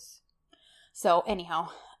really is. So anyhow,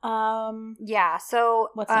 Yeah, so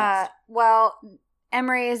What's next? Well,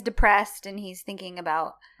 Emery is depressed and he's thinking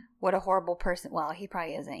about what a horrible person. Well, he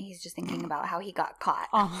probably isn't. He's just thinking about how he got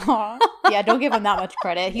caught. Yeah, don't give him that much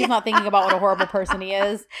credit. He's not thinking about what a horrible person he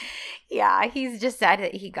is. Yeah, he's just sad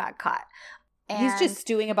that he got caught. And He's just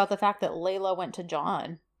stewing about the fact that Layla went to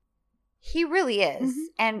John. He really is. Mhm.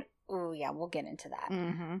 And oh yeah, we'll get into that.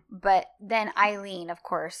 Mm-hmm. But then Eileen, of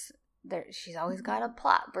course, she's always got a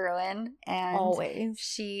plot brewing, and Always.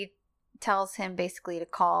 she tells him basically to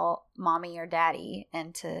call mommy or daddy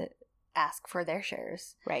and to ask for their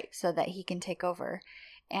shares Right. so that he can take over.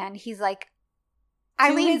 And he's like, To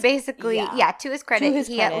Eileen his- basically, yeah. to his credit, his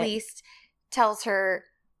he credit. at least tells her,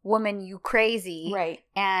 woman, you crazy. Right.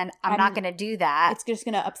 And I'm not going to do that. It's just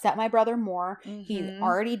going to upset my brother more. He's Mhm.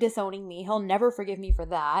 already disowning me. He'll never forgive me for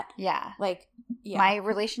that. Yeah. Like, yeah. My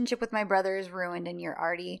relationship with my brother is ruined and you're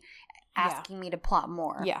already asking me to plot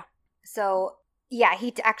more. Yeah. So, yeah,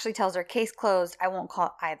 he actually tells her, case closed. I won't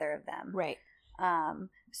call either of them. Right.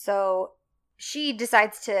 So she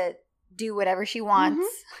decides to do whatever she wants,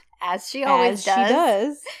 as she As always does. she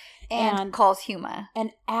does. And calls Huma.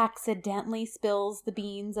 And accidentally spills the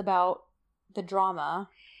beans about the drama.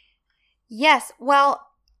 Yes. Well,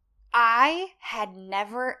 I had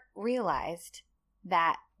never realized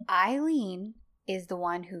that Eileen is the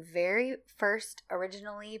one who very first,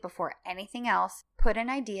 originally, before anything else, put an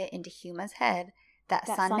idea into Huma's head that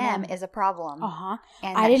Sanem is a problem. Uh-huh.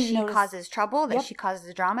 And I that didn't she notice- causes trouble, that Yep. she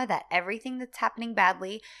causes drama, that everything that's happening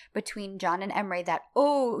badly between John and Emery, that,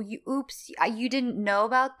 you didn't know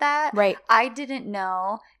about that? Right. I didn't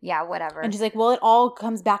know. Yeah, whatever. And she's like, well, it all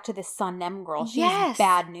comes back to this Sanem girl. She's Yes.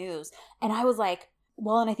 bad news. And I was like,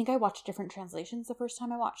 well, and I think I watched different translations the first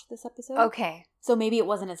time I watched this episode. Okay. So maybe it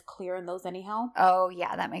wasn't as clear in those anyhow. Oh,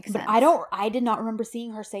 yeah, that makes But sense. I did not remember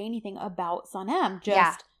seeing her say anything about Sanem. Just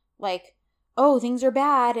Yeah. like, oh, things are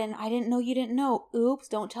bad and I didn't know you didn't know. Oops,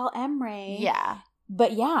 don't tell Emre. Yeah.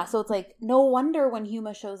 But yeah, so it's like, no wonder when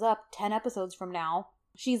Huma shows up 10 episodes from now,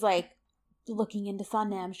 she's like looking into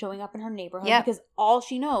Sanem, showing up in her neighborhood. Yep. Because all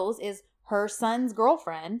she knows is her son's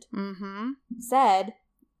girlfriend Mm-hmm. said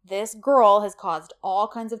this girl has caused all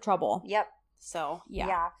kinds of trouble. Yep. So,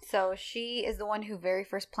 yeah. So she is the one who very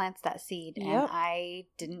first plants that seed. And Yep. I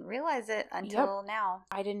didn't realize it until now.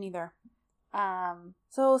 I didn't either.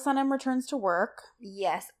 So Sanem returns to work.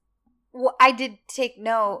 Yes. Well, I did take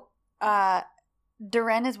note.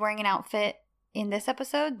 Duren is wearing an outfit in this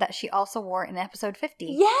episode that she also wore in episode 50.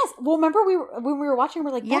 Yes. Well, remember when we were watching,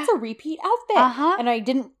 we're like, that's a repeat outfit. Uh-huh. And I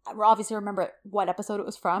didn't obviously remember what episode it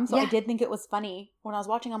was from. So I Yeah. did think it was funny when I was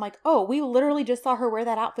watching. I'm like, oh, we literally just saw her wear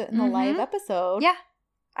that outfit in the live episode. Yeah.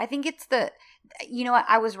 I think it's you know what?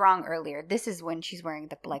 I was wrong earlier. This is when she's wearing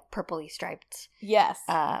the like purpley striped Yes.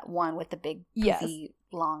 one with the big Yes. poofy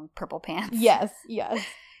long purple pants. Yes. Yes.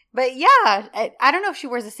 But yeah, I don't know if she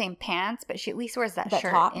wears the same pants, but she at least wears that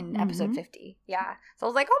shirt top. in episode Mhm. 50. Yeah. So I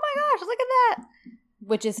was like, oh my gosh, look at that.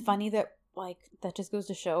 Which is funny that, like, that just goes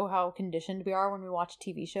to show how conditioned we are when we watch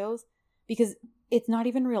TV shows. Because it's not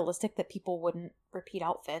even realistic that people wouldn't repeat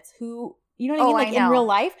outfits. You know what I mean? Oh, I Like, in know. real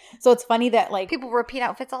life. So it's funny that, like, People repeat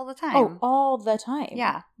outfits all the time. oh, all the time.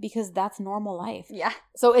 Yeah. Because that's normal life. Yeah.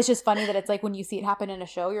 So it's just funny that it's like when you see it happen in a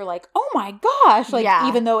show, you're like, oh my gosh. Like, Yeah.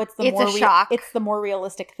 even though it's It's a shock. it's the more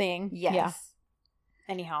realistic thing. Yes. Yeah.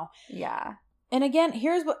 Anyhow. Yeah. And again,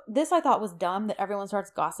 here's what this I thought was dumb, that everyone starts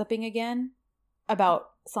gossiping again about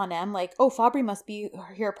Sanem. Like, oh, Fabri must be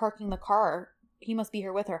here parking the car. He must be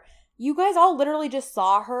here with her. You guys all literally just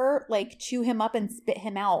saw her like chew him up and spit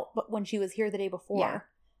him out, but when she was here the day before. Yeah.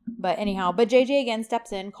 But anyhow, JJ again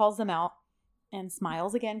steps in, calls them out, and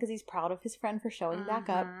smiles again because he's proud of his friend for showing back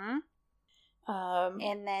up. Mhm. Um,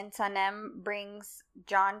 And then Sanem brings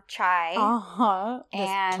John chai. this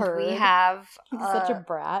And turd. we have He's such a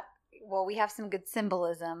brat. well, we have some good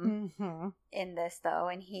symbolism Mm-hmm. in this though,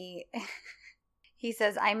 and he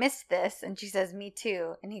says, I missed this, and she says, me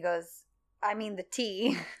too, and he goes, I mean the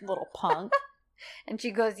tea. Little punk. And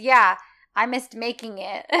she goes, yeah, I missed making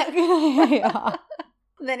it. Yeah.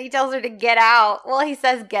 Then he tells her to get out. Well, he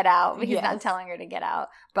says get out, but he's not Yes. telling her to get out.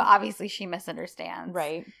 But obviously she misunderstands.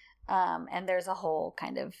 Right. And there's a whole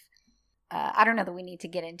kind of, I don't know that we need to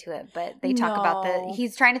get into it, but they talk about No.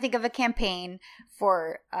 he's trying to think of a campaign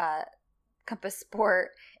for Compass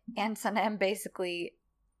Sport, and Sanem basically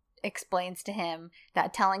explains to him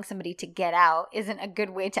that telling somebody to get out isn't a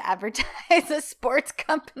good way to advertise a sports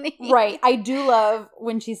company. Right. I do love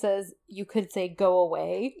when she says, you could say go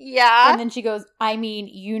away. Yeah. And then she goes, I mean,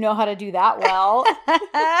 you know how to do that well.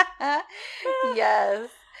 Yes.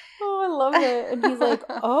 Oh, I love it. And he's like,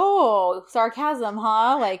 oh, sarcasm,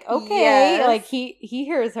 huh? Like, okay. Yes. Like he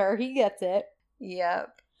hears her. He gets it. Yep.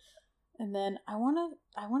 And then I want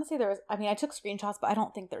to say I took screenshots, but I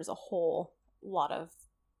don't think there's a whole lot of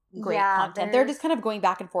great content. They're just kind of going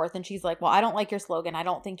back and forth. And she's like, well, I don't like your slogan. I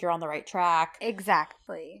don't think you're on the right track.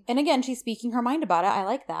 Exactly. And again, she's speaking her mind about it. I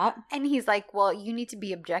like that. And he's like, well, you need to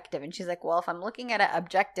be objective. And she's like, well, if I'm looking at it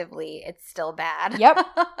objectively, it's still bad. Yep.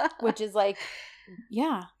 Which is like,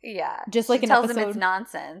 yeah. Yeah. Just like she an tells episode. him it's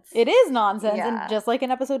nonsense. It is nonsense. Yeah. And just like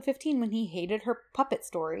in episode 15 when he hated her puppet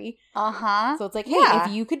story. Uh-huh. So it's like, hey,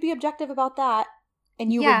 if you could be objective about that,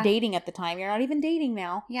 and you were dating at the time, you're not even dating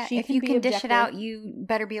now. Yeah, if you can dish it out, you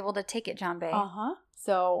better be able to take it, John Bay. Uh-huh.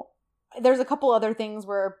 So there's a couple other things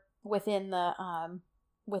where within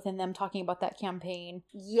them talking about that campaign.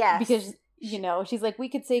 Yes. Because, she's like, we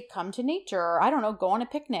could say come to nature, or I don't know, go on a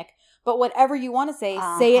picnic. But whatever you want to say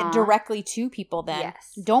it directly to people then.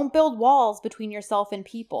 Yes. Don't build walls between yourself and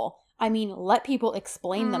people. I mean, let people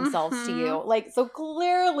explain themselves to you. Like, so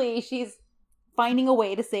clearly she's finding a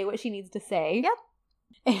way to say what she needs to say. Yep.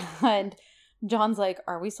 And John's like,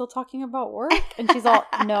 are we still talking about work? And she's all,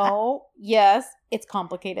 no, yes, it's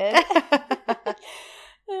complicated.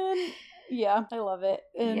 And yeah, I love it.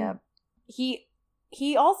 And yep.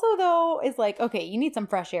 He also, though, is like, okay, you need some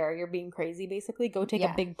fresh air. You're being crazy, basically. Go take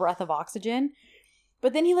a big breath of oxygen.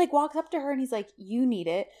 But then he, like, walks up to her and he's like, you need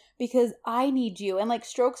it because I need you. And, like,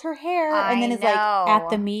 strokes her hair and then is like, at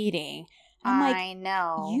the meeting. I'm like, I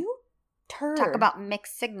know. You turd. Talk about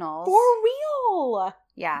mixed signals. For real.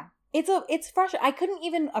 Yeah. It's frustrating. I couldn't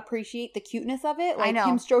even appreciate the cuteness of it. Like, I know.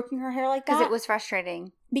 him stroking her hair like that. Because it was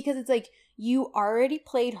frustrating. Because it's like, you already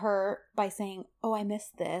played her by saying, oh, I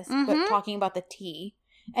missed this, but talking about the tea.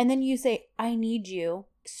 And then you say, I need you.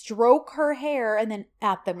 Stroke her hair and then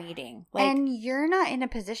at the meeting. Like, and you're not in a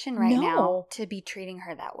position right now to be treating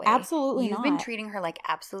her that way. Absolutely You've not. been treating her like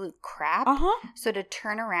absolute crap. So to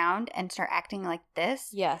turn around and start acting like this.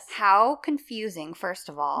 Yes. How confusing, first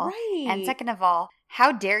of all. Right. And second of all,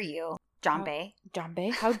 how dare you, John Bay? John Bay,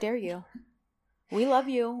 how dare you? We love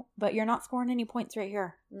you, but you're not scoring any points right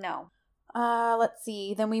here. No. Let's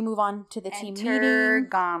see. Then we move on to the team meeting. Enter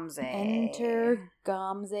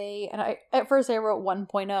Gamze. And at first I wrote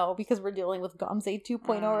 1.0 because we're dealing with Gamze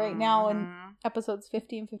 2.0 right now in episodes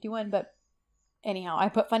 50 and 51. But anyhow, I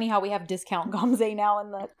put funny how we have discount Gamze now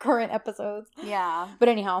in the current episodes. Yeah. But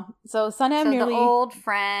anyhow, so Sanem nearly... the old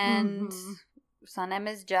friend. Sanem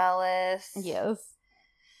is jealous. Yes.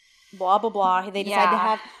 Blah, blah, blah. They decide to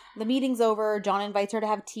have... The meeting's over. John invites her to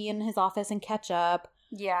have tea in his office and catch up.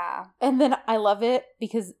 Yeah. And then I love it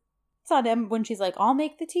because Sanem, when she's like, I'll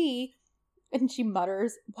make the tea, and she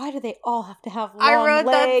mutters, why do they all have to have long legs? I wrote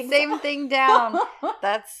that same thing down.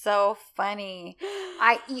 That's so funny.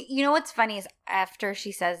 You know what's funny is after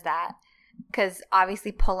she says that, because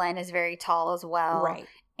obviously Polen is very tall as well. Right.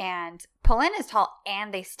 And Polen is tall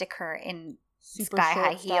and they stick her in super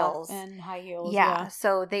sky-high heels. And high heels. Yeah.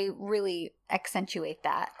 So they really accentuate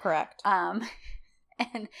that. Correct.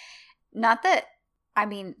 And not that, I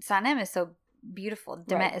mean, Sanem is so beautiful.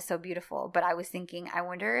 Demet is so beautiful. But I was thinking, I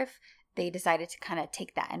wonder if they decided to kind of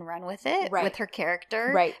take that and run with it with her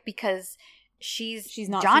character. Right. Because she's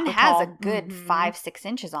not John has tall. A good 5-6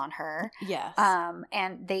 inches on her. Yes.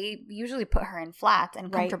 And they usually put her in flats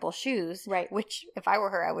and comfortable shoes. Right. Which, if I were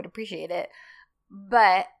her, I would appreciate it.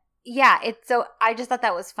 But yeah, I just thought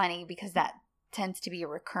that was funny because that tends to be a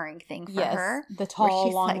recurring thing for her. The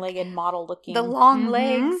tall, long-legged model looking. The long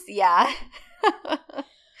legs. Yeah.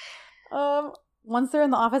 Once they're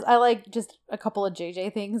in the office, I like just a couple of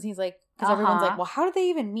JJ things. He's like, because everyone's like, well, how do they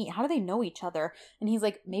even meet? How do they know each other? And he's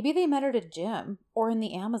like, maybe they met at a gym or in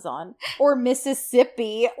the Amazon or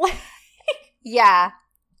Mississippi. Yeah.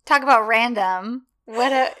 Talk about random.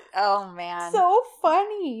 Oh man. So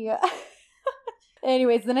funny.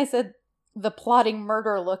 Anyways, then I said the plotting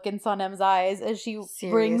murder look in Sanem's eyes as she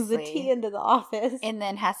brings the tea into the office. And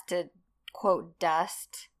then has to, quote,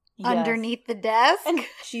 dust underneath the desk. And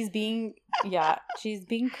she's being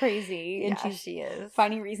crazy. And she is.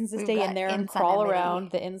 Finding reasons to stay in there and crawl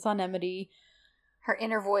around the Insanemity. Her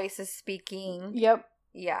inner voice is speaking. Yep.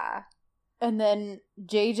 Yeah. And then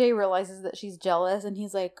JJ realizes that she's jealous and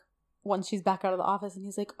he's like, once she's back out of the office, and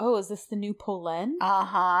he's like, oh, is this the new Polen?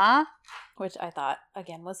 Uh-huh. Which I thought,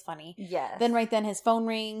 again, was funny. Yes. Then right then his phone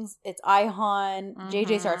rings. It's Ihan.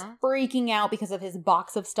 JJ starts freaking out because of his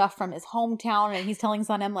box of stuff from his hometown, and he's telling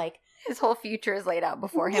Sanem, like, his whole future is laid out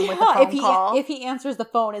before him with a phone call. If he answers the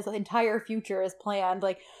phone, his entire future is planned.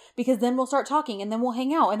 Like, because then we'll start talking, and then we'll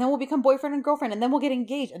hang out, and then we'll become boyfriend and girlfriend, and then we'll get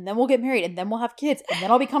engaged, and then we'll get married, and then we'll have kids, and then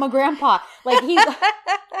I'll become a grandpa. Like, he's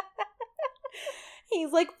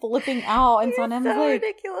like flipping out, and Sanem's so like,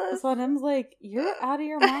 ridiculous. Sanem's like, you're out of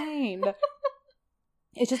your mind.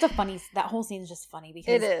 It's just that whole scene is just funny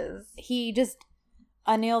because it is. He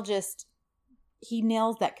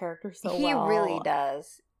nails that character so well. He really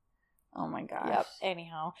does. Oh my gosh. Yep.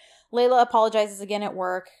 Anyhow, Layla apologizes again at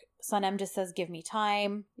work. Sanem just says, give me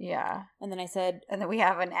time. Yeah. And then I said... And then we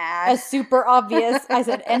have an ad. A super obvious... I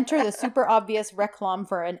said, enter the super obvious reclam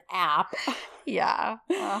for an app. Yeah.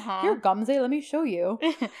 Uh-huh. Here, Gamze, let me show you.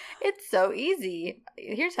 It's so easy.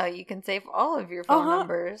 Here's how you can save all of your phone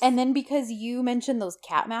numbers. And then because you mentioned those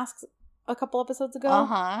cat masks a couple episodes ago,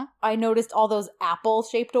 I noticed all those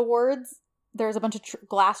apple-shaped awards. There's a bunch of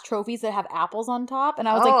glass trophies that have apples on top. And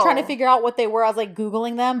I was like trying to figure out what they were. I was like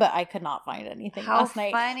Googling them, but I could not find anything last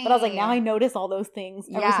night. Funny. But I was like, now I notice all those things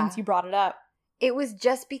ever since you brought it up. It was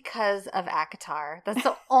just because of ACOTAR. That's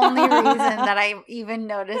the only reason that I even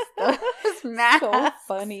noticed those masks. So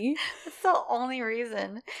funny. That's the only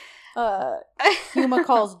reason. Huma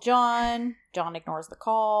calls John. John ignores the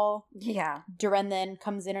call. Yeah. Duren then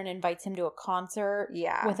comes in and invites him to a concert.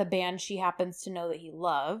 Yeah. With a band she happens to know that he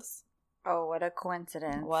loves. Oh, what a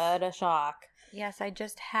coincidence. What a shock. Yes, I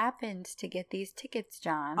just happened to get these tickets,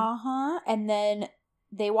 John. And then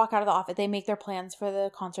they walk out of the office. They make their plans for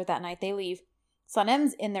the concert that night. They leave.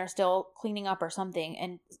 Sanem's in there still cleaning up or something.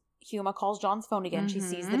 And Huma calls John's phone again. She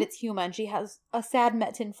sees that it's Huma and she has a sad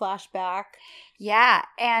Metin flashback. Yeah.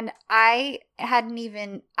 And I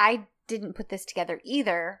didn't put this together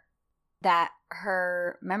either, that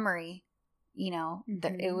her memory,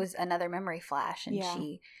 it was another memory flash. And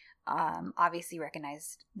she... obviously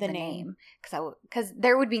recognized the name because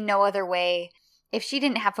there would be no other way if she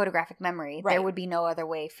didn't have photographic memory. There would be no other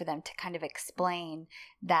way for them to kind of explain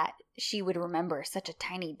that she would remember such a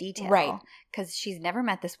tiny detail, right? Because she's never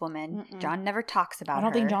met this woman. John never talks about her. I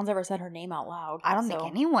don't think John's ever said her name out loud. I don't think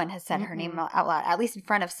anyone has said her name out loud, at least in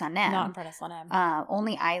front of Sanem. Not in front of Sanem.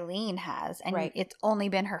 Only Eileen has, and it's only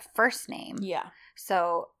been her first name. Yeah.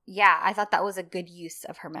 So yeah, I thought that was a good use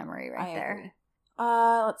of her memory I there. Agree.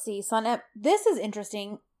 Let's see. Sanem. This is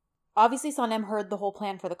interesting. Obviously, Sanem heard the whole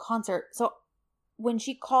plan for the concert. So when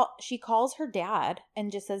she calls her dad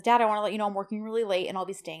and just says, "Dad, I want to let you know I'm working really late and I'll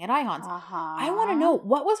be staying at Ihan's." I want to know,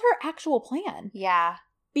 what was her actual plan? Yeah.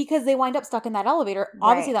 Because they wind up stuck in that elevator.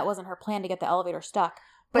 Obviously, that wasn't her plan to get the elevator stuck.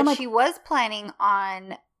 But she was planning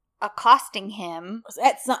on accosting him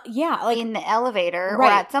in the elevator or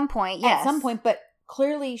at some point. Yes. At some point, but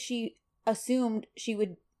clearly she assumed she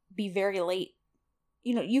would be very late.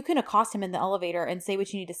 You can accost him in the elevator and say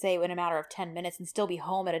what you need to say in a matter of 10 minutes and still be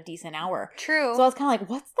home at a decent hour. True. So I was kind of like,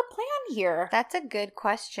 what's the plan here? That's a good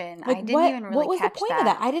question. Like, I didn't even really catch that. What was the point of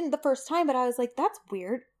that? I didn't the first time, but I was like, that's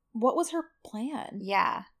weird. What was her plan?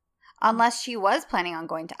 Yeah. Unless she was planning on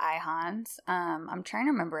going to Ihan's. I'm trying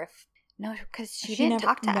to remember if... No, because she didn't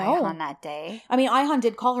talk to Ihan that day. I mean, Ihan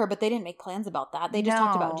did call her, but they didn't make plans about that. They just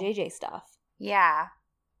talked about JJ stuff. Yeah.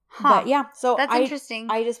 But yeah, so that's interesting.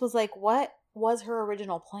 I just was like, what was her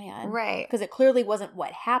original plan? Right. Because it clearly wasn't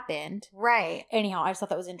what happened. Right. Anyhow, I just thought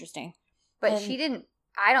that was interesting. But she didn't,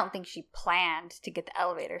 I don't think she planned to get the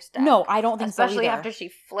elevator stuck. No, I don't think so either. Especially after she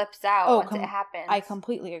flips out once it happens. I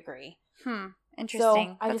completely agree.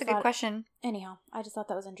 Interesting. So that's a good question. Anyhow, I just thought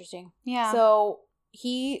that was interesting. Yeah. So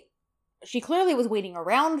she clearly was waiting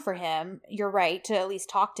around for him, you're right, to at least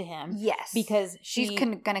talk to him. Yes. Because she's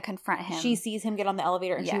going to confront him. She sees him get on the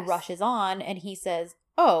elevator and she rushes on and he says,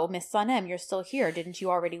 "Oh, Miss Sanem, you're still here. Didn't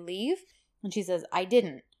you already leave?" And she says, "I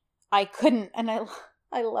didn't. I couldn't." And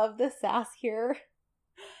I love the sass here.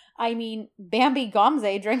 I mean, Bambi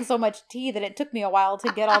Gamze drank so much tea that it took me a while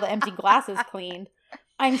to get all the empty glasses cleaned.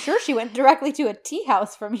 I'm sure she went directly to a tea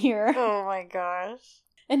house from here. Oh my gosh.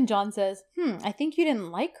 And John says, I think you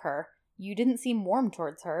didn't like her. You didn't seem warm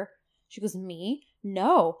towards her. She goes, "Me?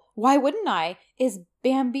 No. Why wouldn't I? Is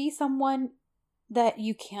Bambi someone that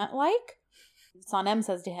you can't like?" Sanem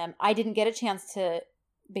says to him, "I didn't get a chance to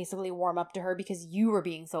basically warm up to her because you were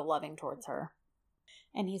being so loving towards her."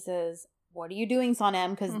 And he says, "What are you doing,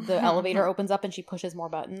 Sanem?" Because the elevator opens up and she pushes more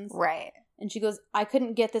buttons. Right. And she goes, "I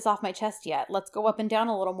couldn't get this off my chest yet. Let's go up and down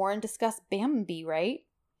a little more and discuss Bambi, right?"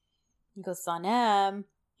 He goes, "Sanem,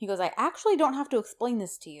 He goes, I actually don't have to explain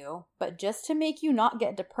this to you, but just to make you not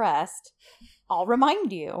get depressed, I'll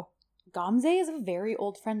remind you. Gamze is a very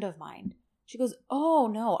old friend of mine. She goes, oh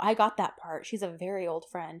no, I got that part. She's a very old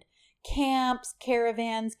friend. Camps,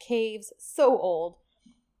 caravans, caves, so old.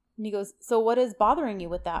 And he goes, so what is bothering you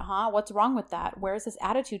with that, huh? What's wrong with that? Where's this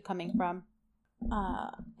attitude coming from?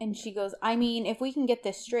 And she goes, I mean, if we can get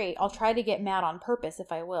this straight, I'll try to get mad on purpose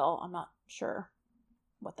if I will. I'm not sure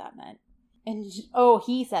what that meant. And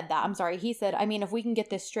he said that. I'm sorry. He said, I mean, if we can get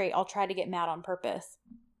this straight, I'll try to get mad on purpose.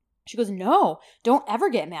 She goes, no, don't ever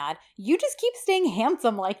get mad. You just keep staying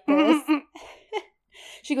handsome like this.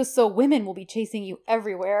 She goes, so women will be chasing you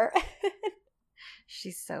everywhere.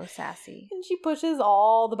 She's so sassy. And she pushes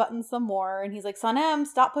all the buttons some more. And he's like, Sanem,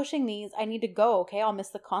 stop pushing these. I need to go, okay? I'll miss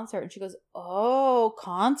the concert. And she goes, oh,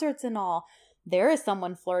 concerts and all. There is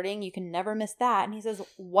someone flirting. You can never miss that. And he says,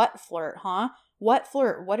 what flirt, huh? What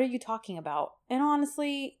flirt? What are you talking about? And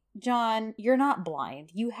honestly, John, you're not blind.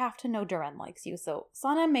 You have to know Duran likes you. So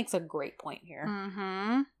Sanem makes a great point here.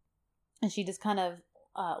 Mm-hmm. And she just kind of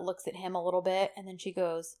looks at him a little bit. And then she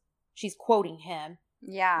goes, she's quoting him.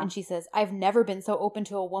 Yeah. And she says, I've never been so open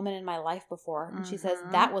to a woman in my life before. And she says,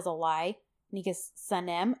 that was a lie. And he goes,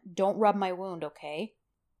 Sanem, don't rub my wound, okay?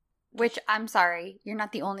 Which, I'm sorry, you're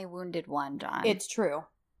not the only wounded one, John. It's true.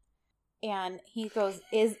 And he goes,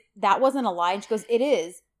 that wasn't a lie? And she goes, it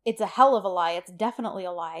is. It's a hell of a lie. It's definitely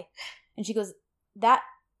a lie. And she goes,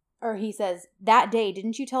 he says, that day,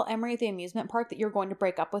 didn't you tell Emery at the amusement park that you're going to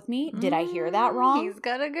break up with me? Did I hear that wrong? He's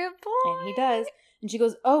got a good point. And he does. And she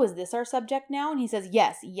goes, oh, is this our subject now? And he says,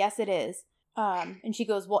 yes, it is. And she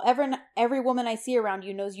goes, well, every woman I see around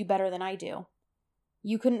you knows you better than I do.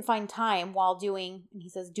 You couldn't find time while doing, and he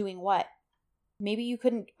says, doing what? Maybe you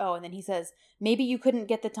couldn't, and then he says, maybe you couldn't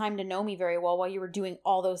get the time to know me very well while you were doing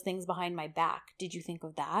all those things behind my back. Did you think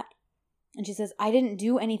of that? And she says, I didn't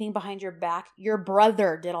do anything behind your back. Your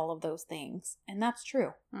brother did all of those things. And that's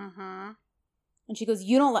true. Mm-hmm. And she goes,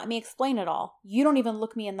 you don't let me explain it all. You don't even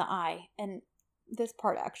look me in the eye. And this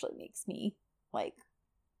part actually makes me, like,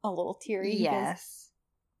 a little teary. Yes.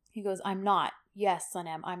 He goes, I'm not. Yes,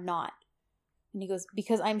 Sanem, I'm not. And he goes,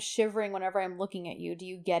 because I'm shivering whenever I'm looking at you. Do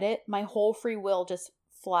you get it? My whole free will just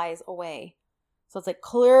flies away. So it's like,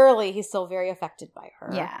 clearly he's still very affected by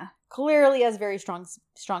her. Yeah. Clearly has very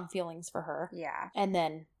strong feelings for her. Yeah. And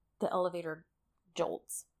then the elevator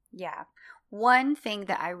jolts. Yeah. One thing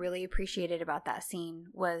that I really appreciated about that scene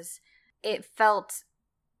was it felt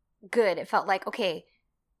good. It felt like, okay,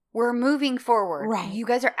 we're moving forward. Right. You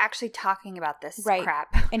guys are actually talking about this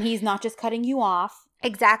crap. And he's not just cutting you off.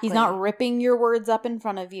 Exactly. He's not ripping your words up in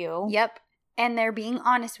front of you. Yep. And they're being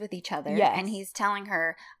honest with each other. Yes. And he's telling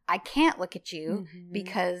her, I can't look at you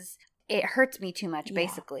because it hurts me too much,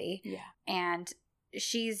 basically. Yeah. And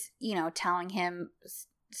she's, telling him,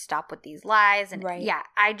 stop with these lies. And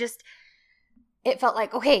it felt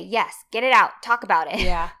like, okay, yes, get it out. Talk about it.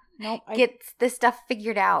 Yeah. Nope. Get this stuff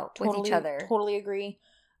figured out with each other. Totally agree.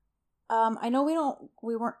 I know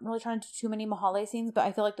we weren't really trying to do too many Mahale scenes, but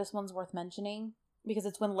I feel like this one's worth mentioning because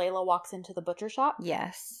it's when Layla walks into the butcher shop.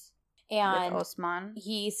 Yes. And with Osman.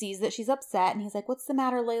 He sees that she's upset and he's like, what's the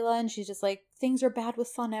matter, Layla? And she's just like, things are bad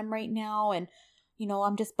with Sanem right now. And,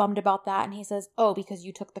 I'm just bummed about that. And he says, oh, because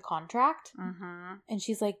you took the contract? Mm-hmm. And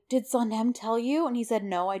she's like, did Sanem tell you? And he said,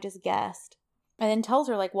 no, I just guessed. And then tells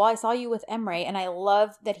her, like, well, I saw you with Emre. And I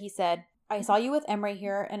love that he said, I saw you with Emre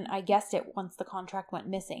here, and I guessed it once the contract went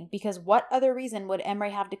missing. Because what other reason would Emre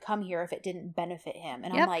have to come here if it didn't benefit him?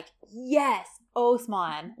 And I'm like, yes,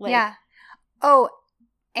 Osman. Like, yeah. Oh,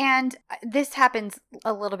 and this happens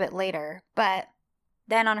a little bit later. But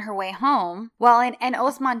then on her way home, and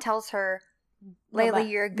Osman tells her, Layla,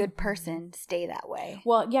 you're a good person. Stay that way.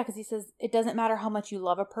 Well, yeah, because he says, it doesn't matter how much you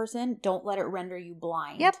love a person. Don't let it render you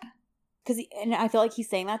blind. Yep. And I feel like he's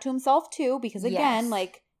saying that to himself, too. Because, again,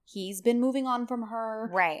 like, he's been moving on from her.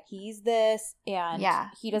 Right. He's this. And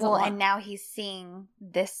he doesn't want... and now he's seeing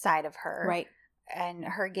this side of her. Right. And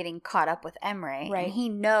her getting caught up with Emre. Right. And he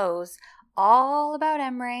knows all about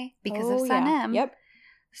Emre because of Sanem. Yep.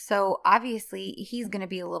 So, obviously, he's going to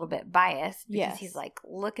be a little bit biased. Because he's like,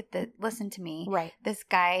 listen to me. Right. This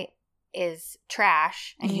guy is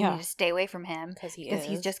trash. And you need to stay away from him. Because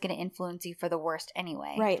he's just going to influence you for the worst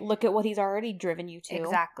anyway. Right. Look at what he's already driven you to.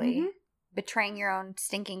 Exactly. Mm-hmm. Betraying your own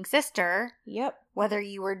stinking sister. Yep. Whether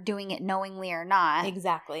you were doing it knowingly or not.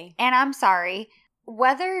 Exactly. And I'm sorry.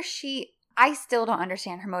 I still don't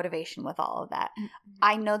understand her motivation with all of that. Mm-hmm.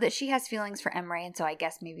 I know that she has feelings for Emre, and so I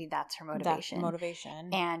guess maybe that's her motivation.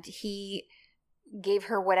 And he gave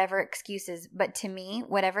her whatever excuses. But to me,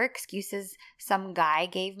 whatever excuses some guy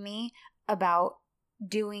gave me about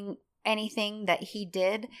doing anything that he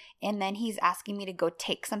did and then he's asking me to go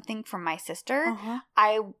take something from my sister, Uh-huh.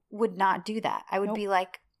 I would not do that. I would Nope. be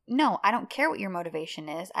like, no, I don't care what your motivation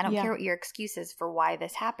is. I don't Yeah. care what your excuse is for why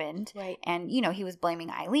this happened. Right. And, he was blaming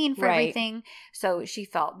Eileen for Right. everything. So she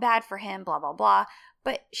felt bad for him, blah, blah, blah.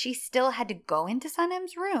 But she still had to go into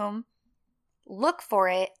Sanem's room, look for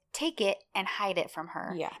it, take it, and hide it from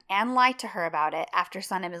her. Yeah. And lie to her about it after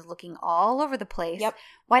Sanem is looking all over the place. Yep.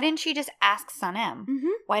 Why didn't she just ask Sanem? Mm-hmm.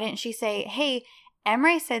 Why didn't she say, hey,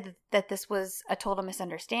 Emre said that this was a total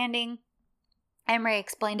misunderstanding. Emre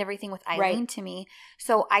explained everything with Eileen Right. to me.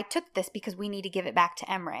 So I took this because we need to give it back to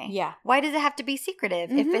Emre. Yeah. Why does it have to be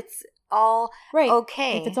secretive if Mhm. it's all Right.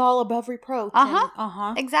 okay? If it's all above reproach. Uh-huh.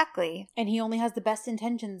 Uh-huh. Exactly. And he only has the best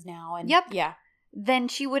intentions now. And Yep. Yeah. Then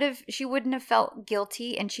she wouldn't have felt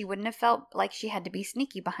guilty and she wouldn't have felt like she had to be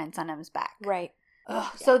sneaky behind Sanem's back. Right.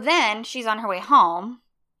 Ugh. So then she's on her way home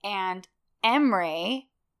and Emre,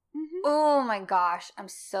 Mm-hmm. oh my gosh,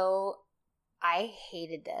 I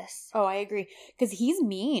hated this. Oh, I agree. Because he's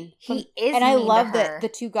mean. He is And I mean to love her. that the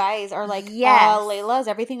two guys are like, Yes. Layla, is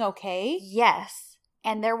everything okay? Yes.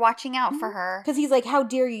 And they're watching out for Mhm. her. Because he's like, how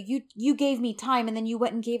dare you? You gave me time and then you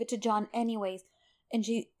went and gave it to John anyways. And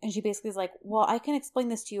she basically is like, well, I can explain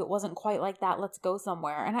this to you. It wasn't quite like that. Let's go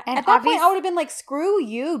somewhere. And And at that point, obvious- I would have been like, screw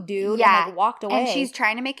you, dude. Yeah. And like walked away. And she's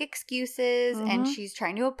trying to make excuses and Mhm. she's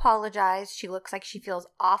trying to apologize. She looks like she feels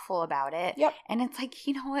awful about it. Yep. And it's like,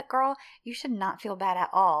 you know what, girl? You should not feel bad at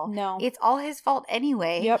all. No. It's all his fault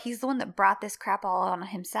anyway. Yep. He's the one that brought this crap all on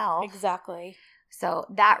himself. Exactly. So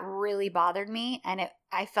that really bothered me. And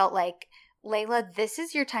I felt like, Layla, this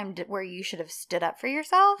is your time where you should have stood up for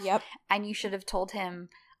yourself. Yep. And you should have told him,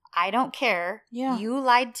 I don't care. Yeah. You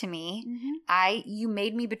lied to me. Mm-hmm. You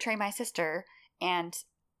made me betray my sister, and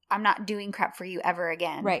I'm not doing crap for you ever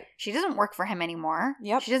again. Right. She doesn't work for him anymore.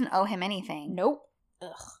 Yep. She doesn't owe him anything. Nope. Ugh.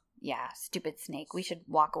 Yeah, stupid snake. We should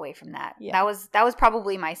walk away from that. Yeah. That was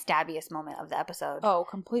probably my stabbiest moment of the episode. Oh,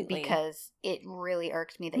 completely. Because it really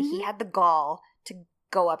irked me that he Mhm. had the gall to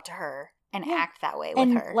go up to her and Yeah. act that way with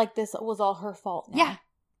and her. like this was all her fault now. Yeah.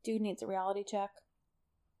 Dude needs a reality check.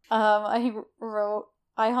 I wrote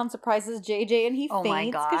Ihan surprises JJ and he Oh my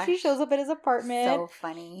faints because she gosh. shows up at his apartment. So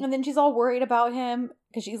funny. And then she's all worried about him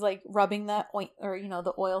because she's like rubbing that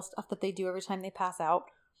the oil stuff that they do every time they pass out.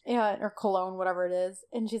 Yeah, or cologne, whatever it is.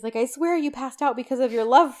 And she's like, I swear you passed out because of your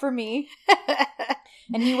love for me.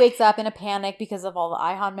 And he wakes up in a panic because of all the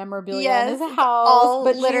Ihan memorabilia in his house. all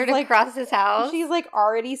but littered she's like, across his house. she's like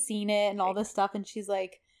already seen it and all this stuff. And she's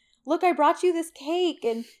like, look, I brought you this cake.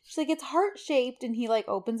 And she's like, it's heart shaped. And he like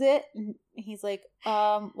opens it and he's like,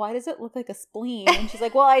 why does it look like a spleen? And she's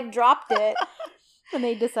like, well, I dropped it. And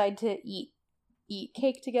they decide to eat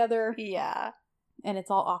cake together. Yeah. And it's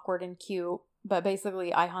all awkward and cute. But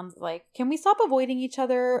basically, Ihan's like, can we stop avoiding each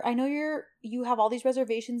other? I know you have all these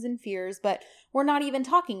reservations and fears, but we're not even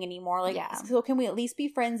talking anymore. Like, Yeah. so can we at least be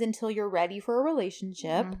friends until you're ready for a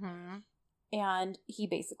relationship? Mm-hmm. And he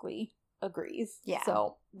basically agrees. Yeah.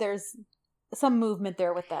 So there's some movement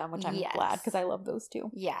there with them, which I'm Yes. glad because I love those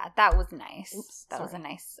two. Yeah, that was nice. Oops, that was a sorry.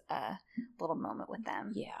 nice little moment with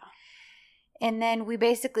them. Yeah. And then we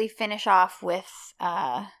basically finish off with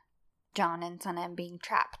John and Sanem being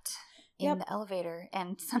trapped in Yep. the elevator.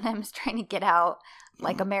 And Sanem's trying to get out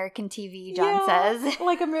like American TV, John Yeah, says.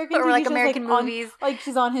 like American Or TV like shows, American on- movies. like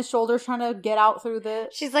she's on his shoulders trying to get out through the.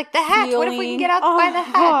 She's like, the hatch. What if we can get out Ceiling. by the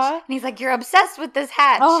hatch? Uh-huh. And he's like, you're obsessed with this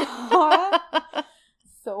hatch. Uh-huh.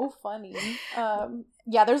 So funny.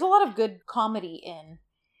 Yeah, there's a lot of good comedy in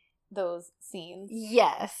those scenes.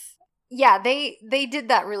 Yes. Yeah, they did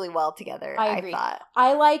that really well together, I agree. thought.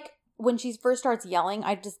 I like when she first starts yelling.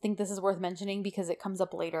 I just think this is worth mentioning because it comes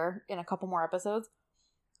up later in a couple more episodes.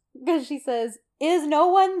 Because she says, "Is no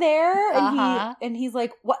one there?" And he's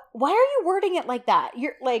like, "What? Why are you wording it like that?"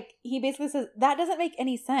 You're like, he basically says that doesn't make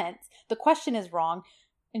any sense. The question is wrong.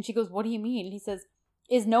 And she goes, "What do you mean?" And he says,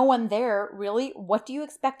 "Is no one there? Really? What do you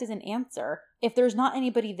expect as an answer? If there's not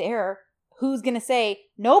anybody there, who's gonna say,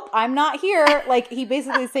 nope, I'm not here?" Like, he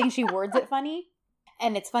basically is saying she words it funny.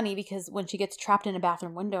 And it's funny because when she gets trapped in a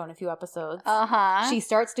bathroom window in a few episodes, Uh-huh. she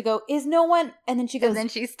starts to go, "Is no one?" And then she goes, and then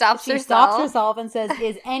she stops she herself. stops herself and says,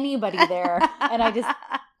 "Is anybody there?" And I just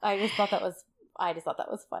thought that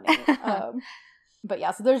was funny. But yeah,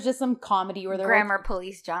 so there's just some comedy where they're Grammar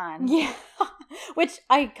Police John. yeah, which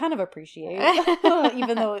I kind of appreciate,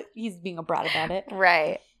 even though he's being a brat about it.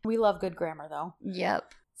 Right. We love good grammar though.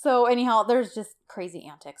 Yep. So anyhow, there's just crazy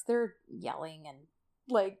antics. They're yelling and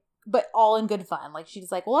like but all in good fun. Like,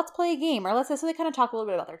 she's like, well, let's play a game, or so they kind of talk a little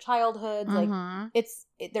bit about their childhoods. Like,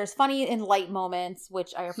 there's funny and light moments,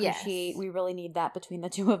 which I appreciate. Yes. We really need that between the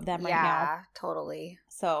two of them right now. Yeah, totally.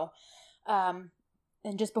 So, and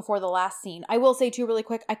just before the last scene, I will say too, really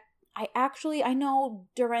quick, I know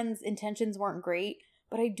Doren's intentions weren't great,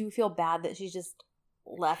 but I do feel bad that she's just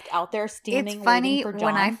left out there standing. It's funny, for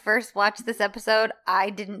John. When I first watched this episode, I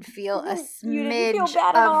didn't feel a smidge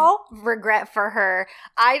of regret for her.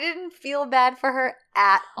 I didn't feel bad for her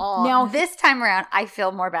at all. Now, this time around, I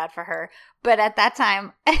feel more bad for her. But at that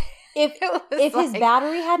time, if his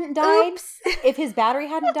battery hadn't died, if his battery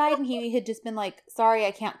hadn't died and he had just been like, sorry,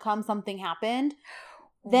 I can't come, something happened,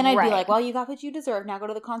 then I'd be like, well, you got what you deserve. Now go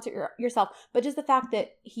to the concert yourself. But just the fact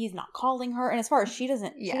that he's not calling her, and as far as she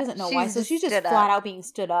doesn't know why, so she's just flat out being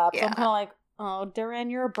stood up. Yeah. So I'm kind of like, oh,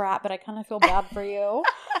 Doren, you're a brat, but I kind of feel bad for you.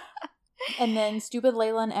 And then stupid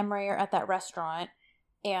Layla and Emre are at that restaurant,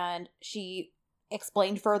 and she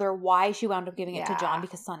explained further why she wound up giving it to John,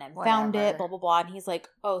 because Sanem found it, blah, blah, blah. And he's like,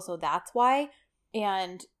 oh, so that's why?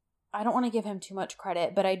 And I don't want to give him too much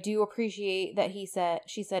credit, but I do appreciate that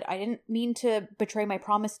she said, I didn't mean to betray my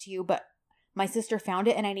promise to you, but my sister found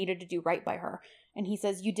it and I needed to do right by her. And he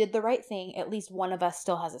says, you did the right thing. At least one of us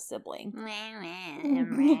still has a sibling.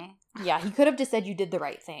 Yeah, he could have just said you did the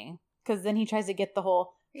right thing, because then he tries to get the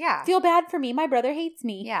whole, feel bad for me. My brother hates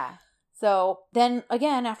me. Yeah. So then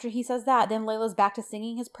again, after he says that, then Layla's back to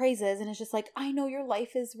singing his praises, and it's just like, I know your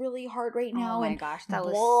life is really hard right now. Oh my gosh, that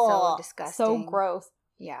was so disgusting. So gross.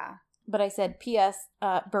 Yeah. But I said, P.S.,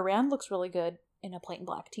 Baran looks really good in a plain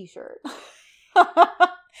black t-shirt.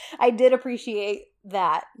 I did appreciate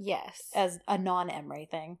that. Yes. As a non-Emre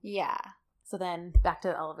thing. Yeah. So then back to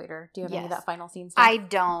the elevator. Do you have any of that final scene stuff? I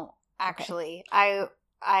don't, actually. Okay.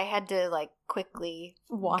 I had to, like, quickly,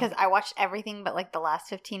 because I watched everything but, like, the last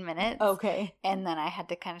 15 minutes. Okay. And then I had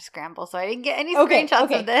to kind of scramble, so I didn't get any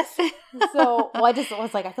screenshots of this. So, I just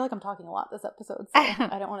was like, I feel like I'm talking a lot this episode, so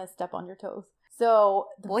I don't want to step on your toes. So.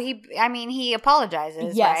 Well, he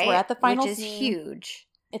apologizes, yes, right? We're at the final scene. Which is scene. huge.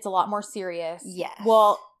 It's a lot more serious. Yes.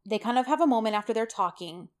 Well, they kind of have a moment after they're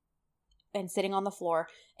talking and sitting on the floor,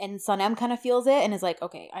 and Sanem kind of feels it and is like,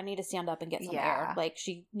 okay, I need to stand up and get some air. Like,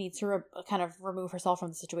 she needs to kind of remove herself from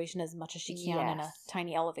the situation as much as she can in a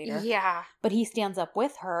tiny elevator. Yeah. But he stands up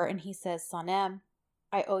with her and he says, Sanem,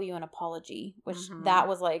 I owe you an apology, which that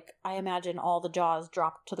was like, I imagine all the jaws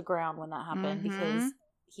dropped to the ground when that happened because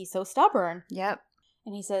he's so stubborn. Yep.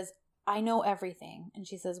 And he says, I know everything. And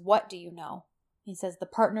she says, what do you know? He says, the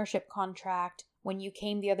partnership contract, when you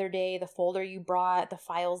came the other day, the folder you brought, the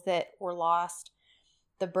files that were lost,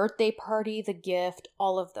 the birthday party, the gift,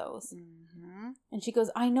 all of those. And she goes,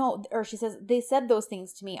 I know. Or she says, they said those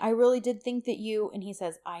things to me. I really did think that you. And he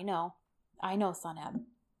says, I know, Sanem.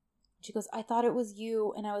 She goes, I thought it was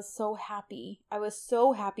you, and I was so happy. I was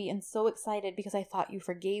so happy and so excited because I thought you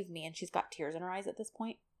forgave me. And she's got tears in her eyes at this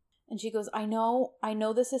point. And she goes, I know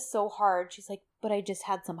this is so hard. She's like, but I just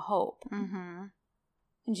had some hope.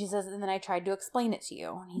 And she says, and then I tried to explain it to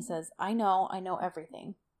you. And he says, I know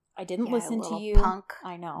everything. I didn't listen to you. Punk.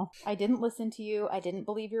 I know. I didn't listen to you. I didn't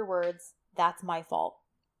believe your words. That's my fault.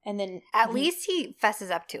 And then at least he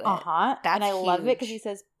fesses up to it. That's and I love it because he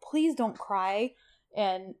says, please don't cry.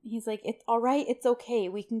 And he's like, it's all right. It's okay.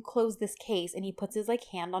 We can close this case. And he puts his like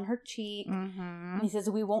hand on her cheek. And he says,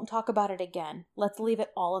 we won't talk about it again. Let's leave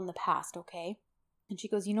it all in the past, okay? And she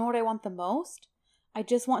goes, you know what I want the most? I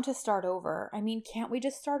just want to start over. I mean, can't we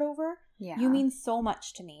just start over? Yeah. You mean so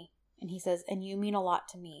much to me. And he says, and you mean a lot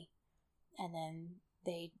to me. And then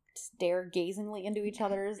they stare gazingly into each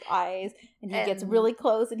other's eyes. And he gets really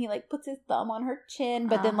close and he like puts his thumb on her chin.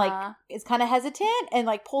 But then like is kind of hesitant and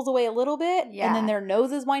like pulls away a little bit. Yeah. And then their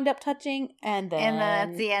noses wind up touching. And then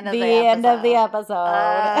that's the end of the episode.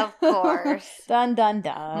 Of course. Dun, dun,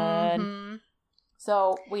 dun.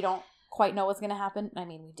 So we don't quite know what's going to happen. I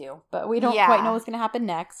mean, we do, but we don't quite know what's going to happen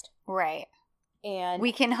next. Right. And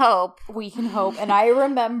we can hope. And I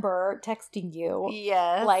remember texting you.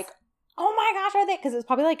 Yes. Like, oh my gosh, are they? Because it was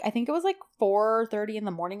probably like, I think it was like 4:30 in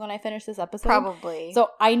the morning when I finished this episode. Probably. So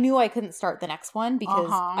I knew I couldn't start the next one because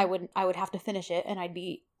I would have to finish it and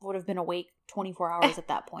would have been awake 24 hours at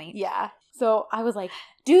that point. Yeah. So I was like,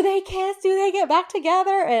 do they kiss? Do they get back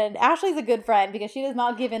together? And Ashley's a good friend because she does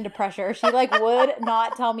not give in to pressure. She like would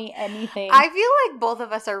not tell me anything. I feel like both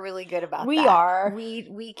of us are really good about that. We are.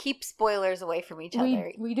 We keep spoilers away from each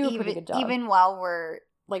other. We do a pretty good job. Even while we're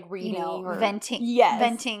like reading or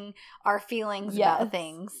venting our feelings about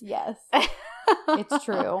things. Yes. It's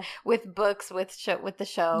true. With books, with the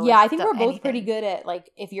show. Yeah, I think we're both pretty good at like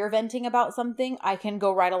if you're venting about something, I can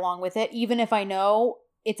go right along with it even if I know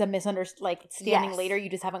it's a misunderstanding, like standing later, you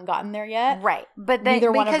just haven't gotten there yet. Right. But then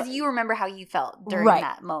because you remember how you felt during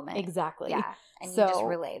that moment. Exactly. Yeah. And you just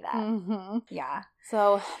relay that. Mm-hmm. Yeah.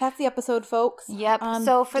 So that's the episode, folks. Yep.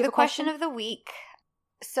 So for the question of the week,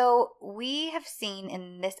 so we have seen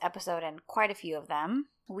in this episode, and quite a few of them,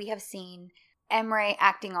 we have seen Emre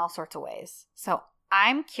acting all sorts of ways. So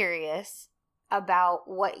I'm curious about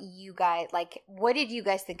what you guys, like, what did you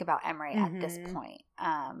guys think about Emre at this point?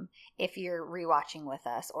 If you're rewatching with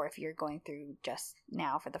us or if you're going through just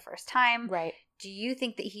now for the first time. Right. Do you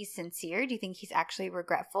think that he's sincere? Do you think he's actually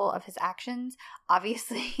regretful of his actions?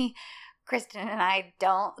 Obviously, Kristen and I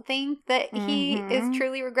don't think that he is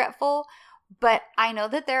truly regretful, but I know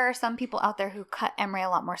that there are some people out there who cut Emre a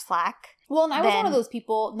lot more slack. Well, and I was one of those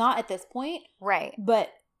people, not at this point. Right. But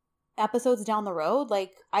episodes down the road,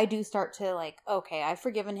 like, I do start to, like, okay, I've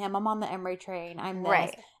forgiven him. I'm on the Emre train. I'm this.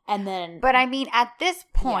 Right. And then. But I mean, at this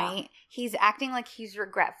point, he's acting like he's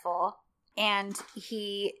regretful. And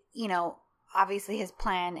he, you know, obviously his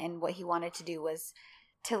plan and what he wanted to do was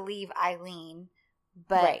to leave Eileen.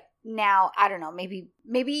 But now, I don't know, maybe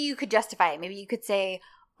you could justify it. Maybe you could say,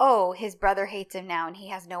 oh, his brother hates him now and he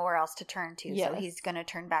has nowhere else to turn to. Yes. So he's going to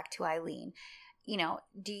turn back to Eileen. You know,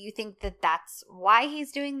 do you think that that's why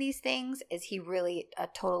he's doing these things? Is he really a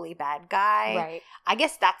totally bad guy? Right. I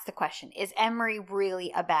guess that's the question. Is Emre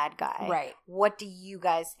really a bad guy? Right. What do you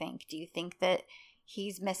guys think? Do you think that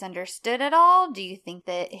he's misunderstood at all? Do you think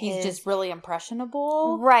that he's just really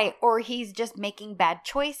impressionable? Right. Or he's just making bad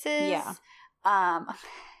choices? Yeah. I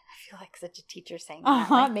feel like such a teacher saying that.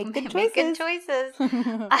 Like, make good choices. Make good choices.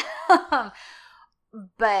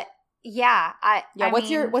 But yeah, I mean,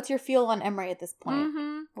 what's your feel on Emre at this point?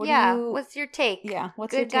 What's your take? Yeah,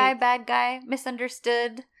 what's good your take? Guy, bad guy,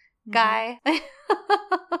 misunderstood guy?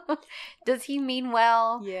 Does he mean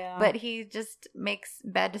well? Yeah, but he just makes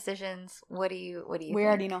bad decisions. What do you? We think?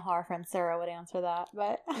 Already know how our friend Sarah would answer that,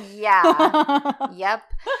 but yep.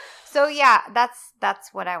 So yeah, that's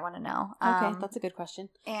what I want to know. Okay, that's a good question.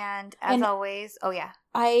 And as always,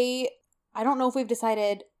 I don't know if we've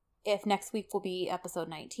decided if next week will be episode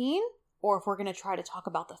 19 or if we're going to try to talk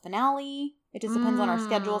about the finale. It just depends on our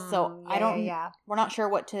schedule. So we're not sure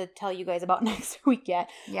what to tell you guys about next week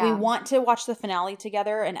yet. Yeah. We want to watch the finale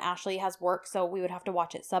together, and Ashley has work, so we would have to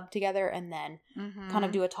watch it sub together and then kind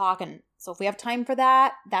of do a talk. And so if we have time for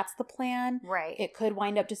that, that's the plan. Right. It could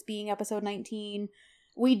wind up just being episode 19.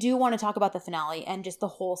 We do want to talk about the finale and just the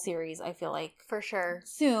whole series, I feel like. For sure.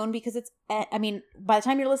 Soon, because it's, I mean, by the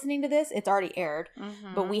time you're listening to this, it's already aired.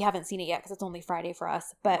 But we haven't seen it yet because it's only Friday for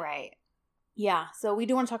us. But yeah, so we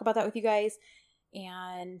do want to talk about that with you guys.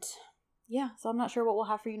 And yeah, so I'm not sure what we'll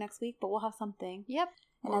have for you next week, but we'll have something. Yep.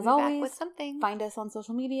 And as always, back with something. Find us on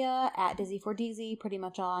social media at Dizzy4DZ, pretty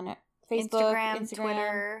much on Facebook, Instagram,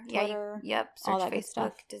 Twitter. Yep. Search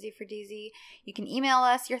Facebook, Dizzy for DZ. You can email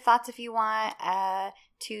us your thoughts if you want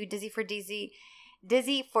to Dizzy for DZ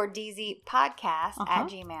podcast at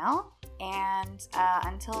Gmail. And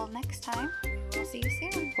until next time, we will see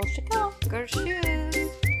you soon. Go shoot.